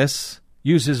Texas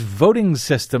uses voting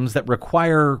systems that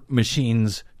require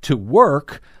machines to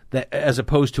work, that, as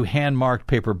opposed to hand-marked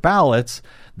paper ballots,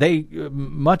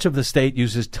 much of the state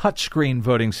uses touchscreen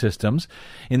voting systems,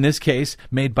 in this case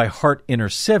made by Hart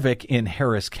InterCivic in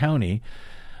Harris County,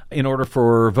 in order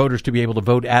for voters to be able to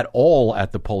vote at all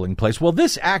at the polling place. Well,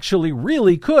 this actually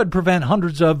really could prevent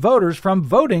hundreds of voters from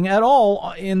voting at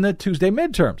all in the Tuesday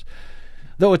midterms.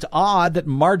 Though it's odd that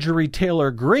Marjorie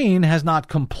Taylor Greene has not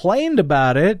complained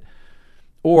about it,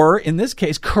 or in this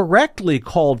case, correctly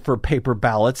called for paper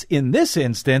ballots in this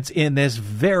instance, in this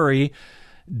very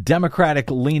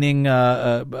Democratic-leaning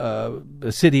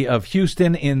city of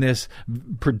Houston, in this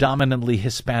predominantly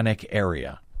Hispanic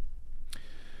area.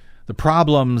 The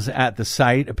problems at the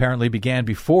site apparently began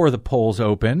before the polls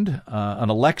opened.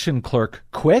 An election clerk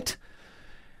quit.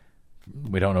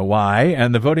 We don't know why,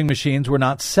 and the voting machines were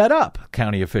not set up,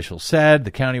 county officials said.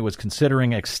 The county was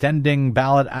considering extending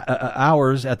ballot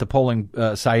hours at the polling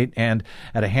site and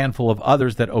at a handful of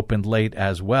others that opened late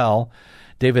as well.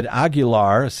 David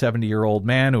Aguilar, a 70-year-old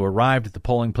man who arrived at the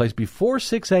polling place before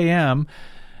 6 a.m.,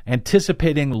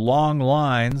 anticipating long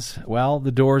lines, well,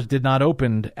 the doors did not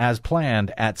open as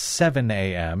planned at 7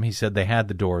 a.m. He said they had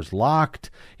the doors locked.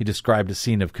 He described a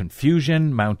scene of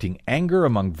confusion, mounting anger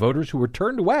among voters who were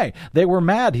turned away. They were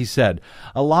mad, he said.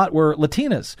 A lot were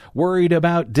Latinas, worried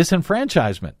about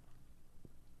disenfranchisement.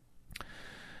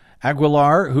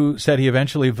 Aguilar, who said he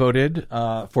eventually voted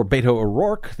for Beto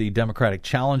O'Rourke, the Democratic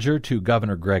challenger to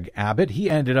Governor Greg Abbott, he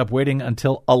ended up waiting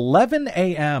until 11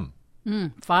 a.m.,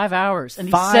 5 hours. And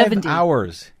he's 70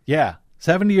 hours. Yeah.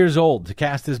 70 years old to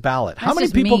cast his ballot. How many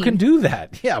people can do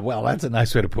that? Yeah, well, that's a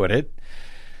nice way to put it.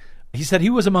 He said he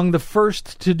was among the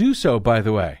first to do so, by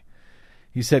the way.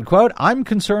 He said, quote, "I'm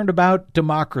concerned about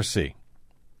democracy."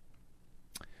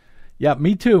 Yeah,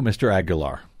 me too, Mr.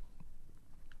 Aguilar.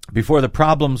 Before the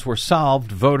problems were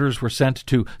solved, voters were sent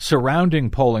to surrounding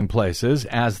polling places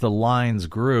as the lines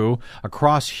grew.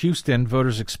 Across Houston,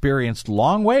 voters experienced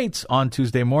long waits on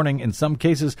Tuesday morning, in some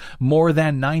cases more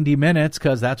than 90 minutes,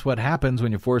 because that's what happens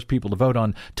when you force people to vote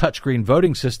on touchscreen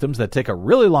voting systems that take a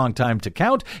really long time to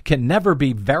count, can never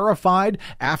be verified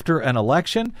after an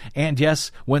election, and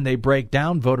yes, when they break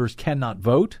down, voters cannot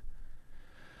vote.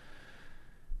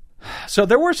 So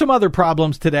there were some other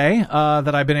problems today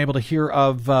that I've been able to hear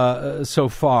of so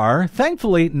far.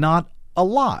 Thankfully, not a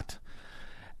lot.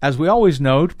 As we always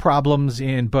note, problems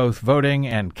in both voting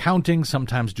and counting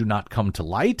sometimes do not come to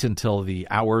light until the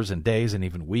hours and days and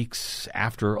even weeks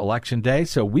after Election Day.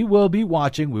 So we will be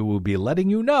watching. We will be letting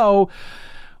you know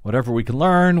whatever we can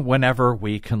learn whenever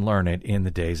we can learn it in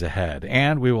the days ahead.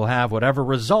 And we will have whatever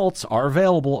results are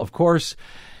available, of course,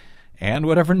 and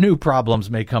whatever new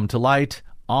problems may come to light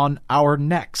on our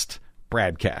next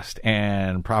broadcast,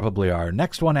 and probably our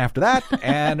next one after that,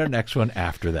 and our next one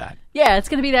after that. Yeah, it's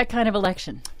going to be that kind of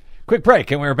election. Quick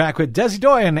break, and we're back with Desi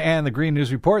Doyen and the Green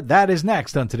News Report. That is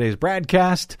next on today's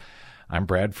broadcast. I'm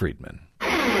Brad Friedman.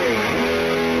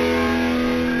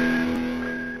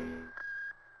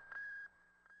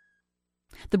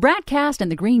 The broadcast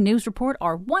and the Green News Report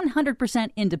are 100%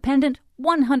 independent,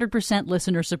 100%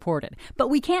 listener-supported. But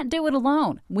we can't do it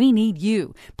alone. We need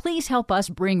you. Please help us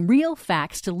bring real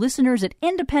facts to listeners at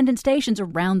independent stations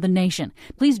around the nation.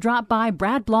 Please drop by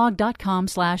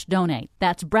bradblog.com/donate.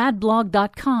 That's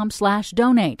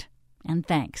bradblog.com/donate. And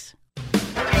thanks.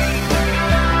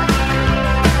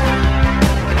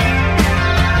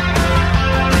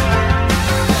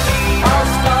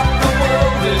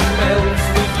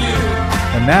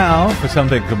 And now, for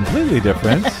something completely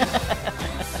different,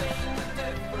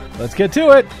 let's get to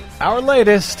it. Our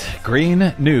latest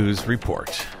Green News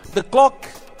Report. The clock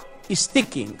is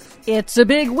ticking. It's a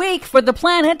big week for the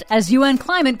planet as UN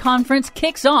Climate Conference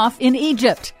kicks off in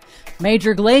Egypt.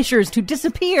 Major glaciers to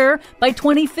disappear by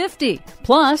 2050.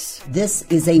 Plus, this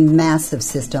is a massive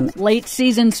system.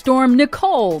 Late-season storm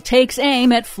Nicole takes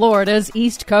aim at Florida's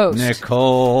East Coast.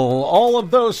 Nicole, all of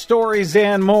those stories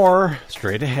and more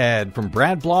straight ahead from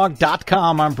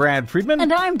bradblog.com. I'm Brad Friedman.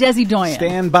 And I'm Desi Doyen.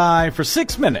 Stand by for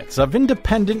 6 minutes of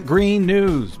independent green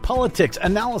news, politics,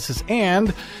 analysis,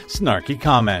 and snarky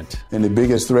comment. And the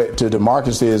biggest threat to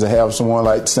democracy is to have someone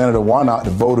like Senator Warnock to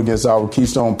vote against our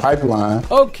Keystone Pipeline.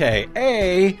 Okay,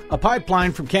 A,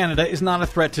 pipeline from Canada is not a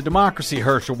threat to democracy,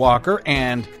 Herschel Walker.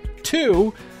 And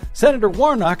 2, Senator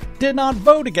Warnock did not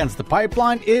vote against the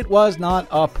pipeline. It was not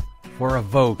up for a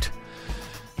vote.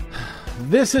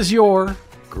 This is your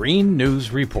Green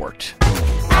News Report.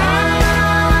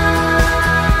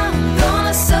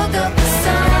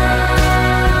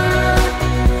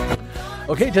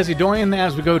 Okay, Desi Doyen,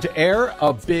 as we go to air,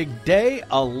 a big day,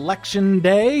 Election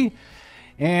Day.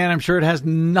 And I'm sure it has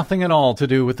nothing at all to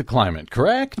do with the climate,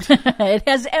 correct? It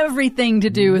has everything to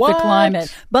do with the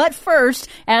climate. But first,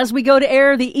 as we go to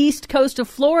air, the east coast of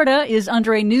Florida is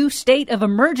under a new state of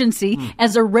emergency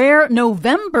as a rare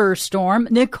November storm,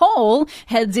 Nicole,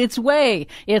 heads its way.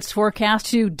 It's forecast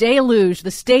to deluge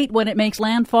the state when it makes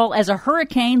landfall as a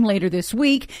hurricane later this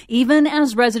week, even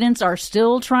as residents are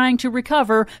still trying to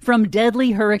recover from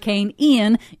deadly Hurricane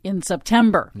Ian in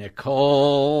September.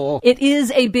 Nicole. It is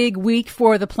a big week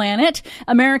for the planet.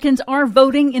 Americans are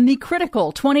voting in the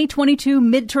critical 2022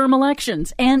 midterm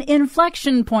elections, an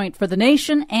inflection point for the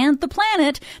nation and the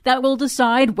planet that will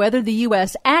decide whether the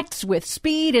U.S. acts with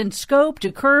speed and scope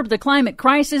to curb the climate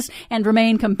crisis and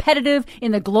remain competitive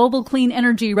in the global clean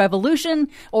energy revolution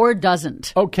or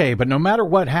doesn't. Okay, but no matter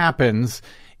what happens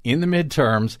in the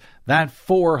midterms, that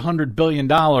 $400 billion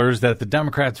that the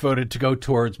Democrats voted to go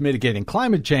towards mitigating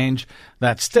climate change,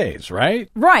 that stays, right?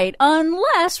 Right,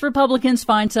 unless Republicans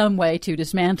find some way to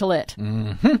dismantle it.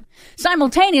 Mm-hmm.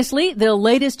 Simultaneously, the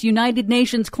latest United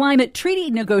Nations climate treaty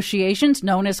negotiations,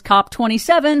 known as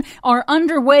COP27, are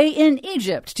underway in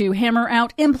Egypt to hammer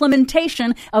out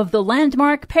implementation of the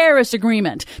landmark Paris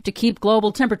Agreement to keep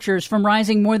global temperatures from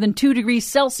rising more than 2 degrees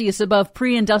Celsius above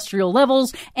pre-industrial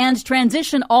levels and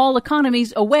transition all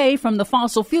economies away from the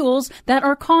fossil fuels that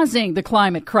are causing the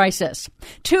climate crisis.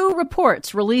 2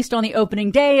 reports released on the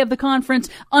opening day of the conference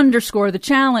underscore the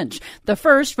challenge. The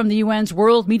first, from the UN's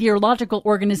World Meteorological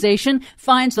Organization,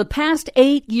 finds the past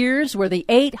 8 years were the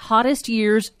 8 hottest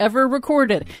years ever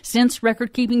recorded since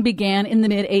record-keeping began in the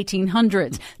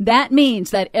mid-1800s. That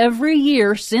means that every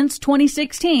year since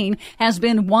 2016 has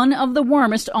been one of the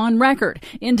warmest on record,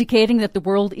 indicating that the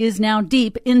world is now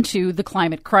deep into the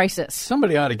climate crisis.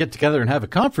 Somebody ought to get together and have a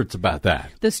conference about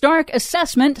that. The Stark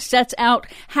assessment sets out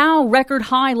how record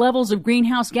high levels of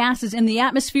greenhouse gases in the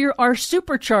atmosphere are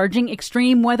supercharging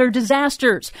extreme weather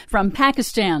disasters from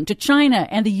Pakistan to China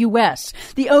and the U.S.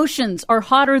 The oceans are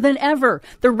hotter than ever.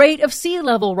 The rate of sea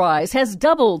level rise has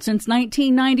doubled since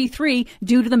 1993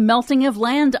 due to the melting of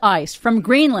land ice from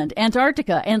Greenland,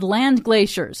 Antarctica, and land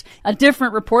glaciers. A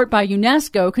different report by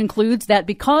UNESCO concludes that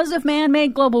because of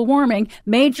man-made global warming,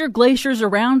 major glaciers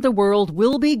around the world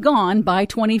will be gone by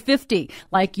 2050,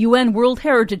 like UN World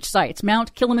Heritage Sites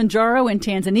Mount Kilimanjaro in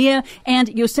Tanzania and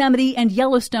Yosemite and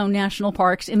Yellowstone National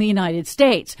Parks in the United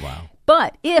States. Wow.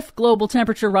 But if global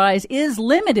temperature rise is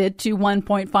limited to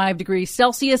 1.5 degrees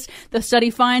Celsius, the study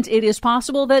finds it is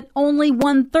possible that only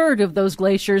 1/3 of those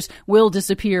glaciers will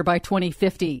disappear by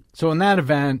 2050. So in that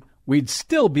event, we'd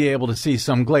still be able to see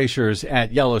some glaciers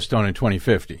at Yellowstone in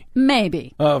 2050.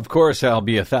 Maybe. Of course, I'll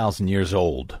be 1,000 years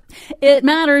old. It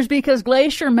matters because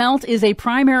glacier melt is a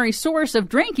primary source of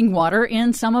drinking water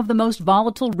in some of the most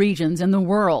volatile regions in the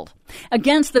world.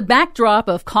 Against the backdrop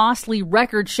of costly,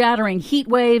 record-shattering heat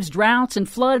waves, droughts, and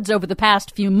floods over the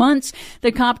past few months,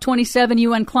 the COP27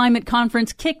 UN Climate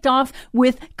Conference kicked off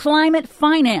with climate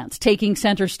finance taking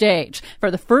center stage.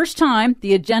 For the first time,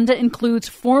 the agenda includes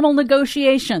formal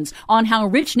negotiations on how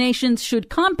rich nations should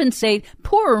compensate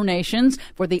poorer nations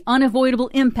for the unavoidable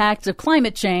impacts of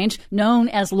climate change, known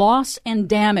as loss and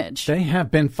damage. They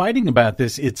have been fighting about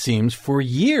this, it seems, for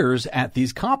years at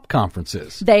these COP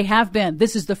conferences. They have been.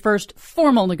 This is the first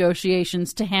formal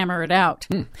negotiations to hammer it out.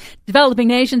 Developing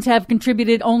nations have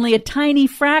contributed only a tiny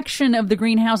fraction of the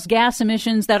greenhouse gas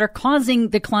emissions that are causing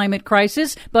the climate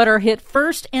crisis, but are hit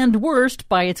first and worst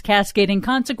by its cascading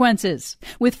consequences,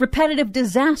 with repetitive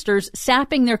disasters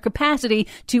sapping their capacity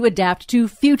to adapt to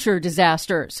future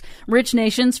disasters. Rich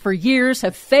nations for years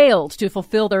have failed to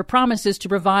fulfill their promises to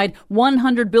provide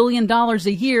 $100 billion a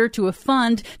year to a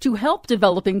fund to help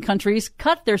developing countries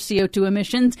cut their CO2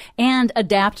 emissions and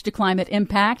adapt to climate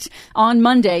impact. On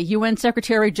Monday, UN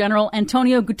Secretary General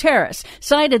Antonio Guterres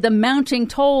cited the mounting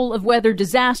toll of weather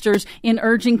disasters in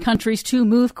urging countries to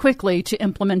move quickly to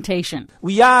implementation.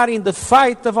 We are in the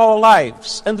fight of our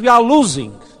lives, and we are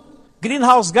losing.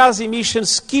 Greenhouse gas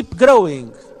emissions keep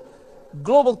growing.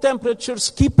 Global temperatures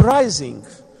keep rising.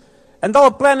 And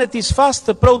our planet is fast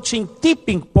approaching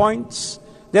tipping points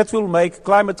that will make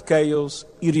climate chaos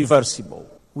irreversible.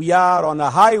 We are on a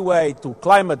highway to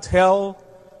climate hell,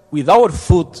 with our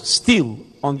foot still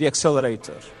on the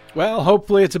accelerator. Well,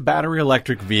 hopefully it's a battery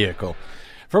electric vehicle.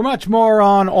 For much more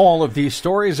on all of these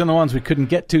stories and the ones we couldn't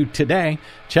get to today,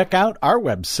 check out our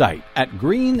website at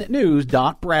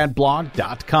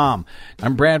greennews.bradblog.com.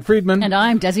 I'm Brad Friedman. And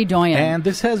I'm Desi Doyen. And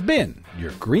this has been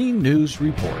your Green News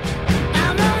Report.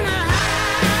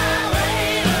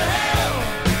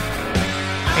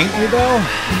 Ain't you, though?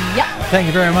 Yep. Thank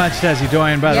you very much, Desi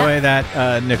Doyen. By the way,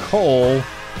 that Nicole,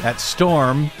 that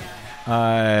storm,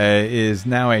 is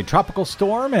now a tropical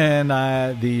storm, and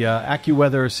the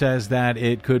AccuWeather says that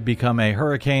it could become a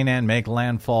hurricane and make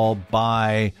landfall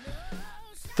by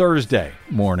Thursday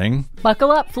morning.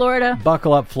 Buckle up, Florida.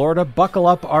 Buckle up, Florida. Buckle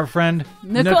up, our friend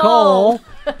Nicole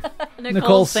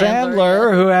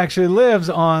Sandler, who actually lives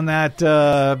on that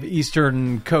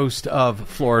eastern coast of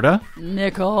Florida.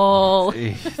 Nicole.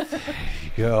 There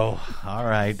you go. All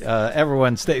right.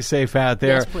 Everyone stay safe out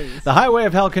there. Yes, please. The Highway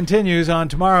of Hell continues on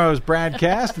tomorrow's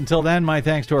broadcast. Until then, my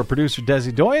thanks to our producer,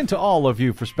 Desi Doyen, to all of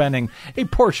you for spending a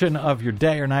portion of your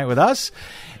day or night with us.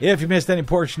 If you missed any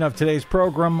portion of today's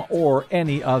program or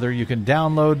any other, you can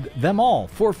download them all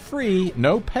for free,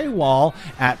 no paywall,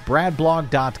 at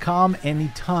bradblog.com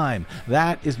anytime.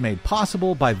 That is made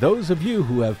possible by those of you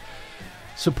who have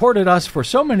supported us for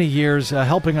so many years,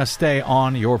 helping us stay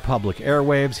on your public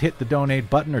airwaves. Hit the donate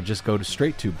button or just go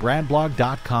straight to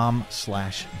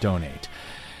bradblog.com/donate.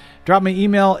 Drop me an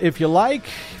email if you like.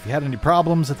 If you had any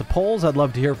problems at the polls, I'd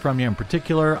love to hear from you. In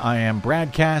particular, I am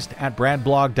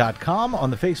bradcast@bradblog.com. On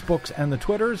the Facebooks and the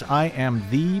Twitters, I am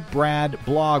the Brad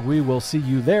Blog. We will see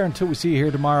you there. Until we see you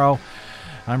here tomorrow,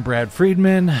 I'm Brad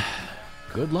Friedman.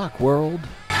 Good luck, world.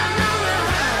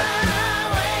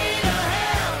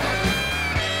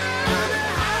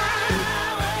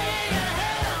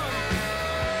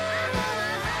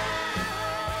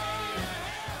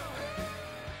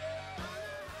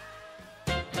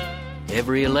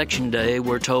 Every election day,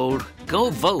 we're told, go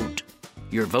vote.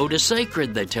 Your vote is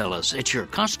sacred, they tell us. It's your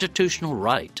constitutional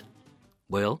right.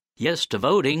 Well, yes to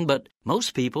voting, but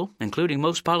most people, including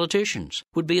most politicians,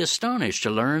 would be astonished to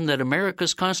learn that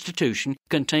America's Constitution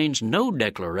contains no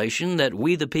declaration that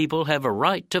we the people have a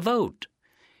right to vote.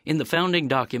 In the founding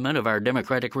document of our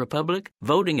democratic republic,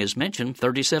 voting is mentioned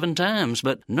 37 times,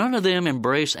 but none of them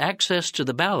embrace access to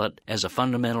the ballot as a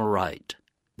fundamental right.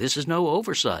 This is no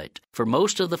oversight, for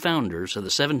most of the founders of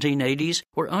the 1780s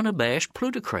were unabashed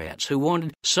plutocrats who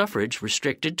wanted suffrage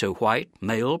restricted to white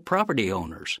male property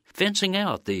owners, fencing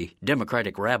out the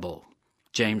Democratic rabble.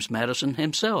 James Madison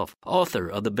himself, author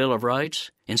of the Bill of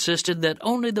Rights, insisted that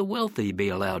only the wealthy be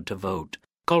allowed to vote,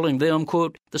 calling them,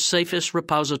 quote, the safest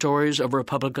repositories of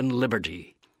Republican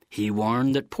liberty. He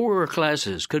warned that poorer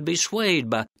classes could be swayed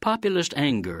by populist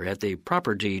anger at the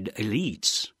propertied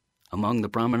elites. Among the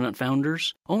prominent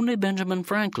founders, only Benjamin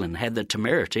Franklin had the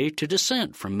temerity to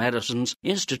dissent from Madison's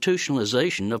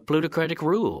institutionalization of plutocratic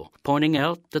rule, pointing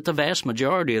out that the vast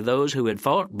majority of those who had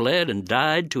fought, bled, and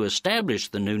died to establish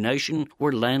the new nation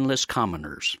were landless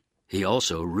commoners. He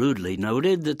also rudely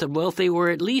noted that the wealthy were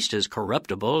at least as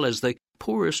corruptible as the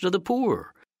poorest of the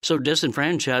poor. So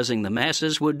disenfranchising the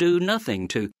masses would do nothing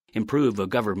to improve a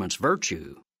government's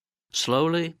virtue.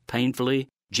 Slowly, painfully,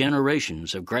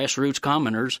 generations of grassroots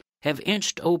commoners have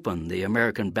inched open the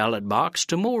American ballot box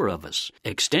to more of us,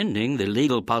 extending the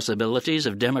legal possibilities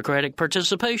of democratic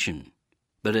participation.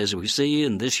 But as we see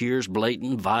in this year's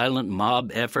blatant, violent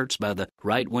mob efforts by the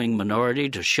right-wing minority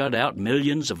to shut out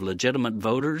millions of legitimate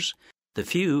voters, the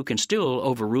few can still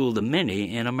overrule the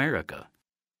many in America.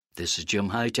 This is Jim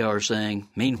Hightower saying,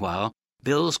 meanwhile,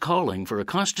 bills calling for a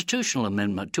constitutional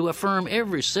amendment to affirm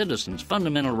every citizen's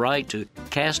fundamental right to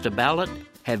cast a ballot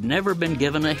have never been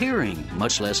given a hearing,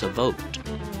 much less a vote.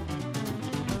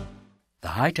 The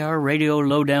Hightower Radio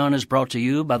Lowdown is brought to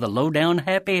you by the Lowdown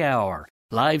Happy Hour,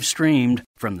 live streamed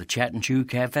from the Chat and Chew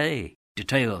Cafe.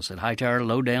 Details at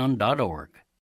hightowerlowdown.org.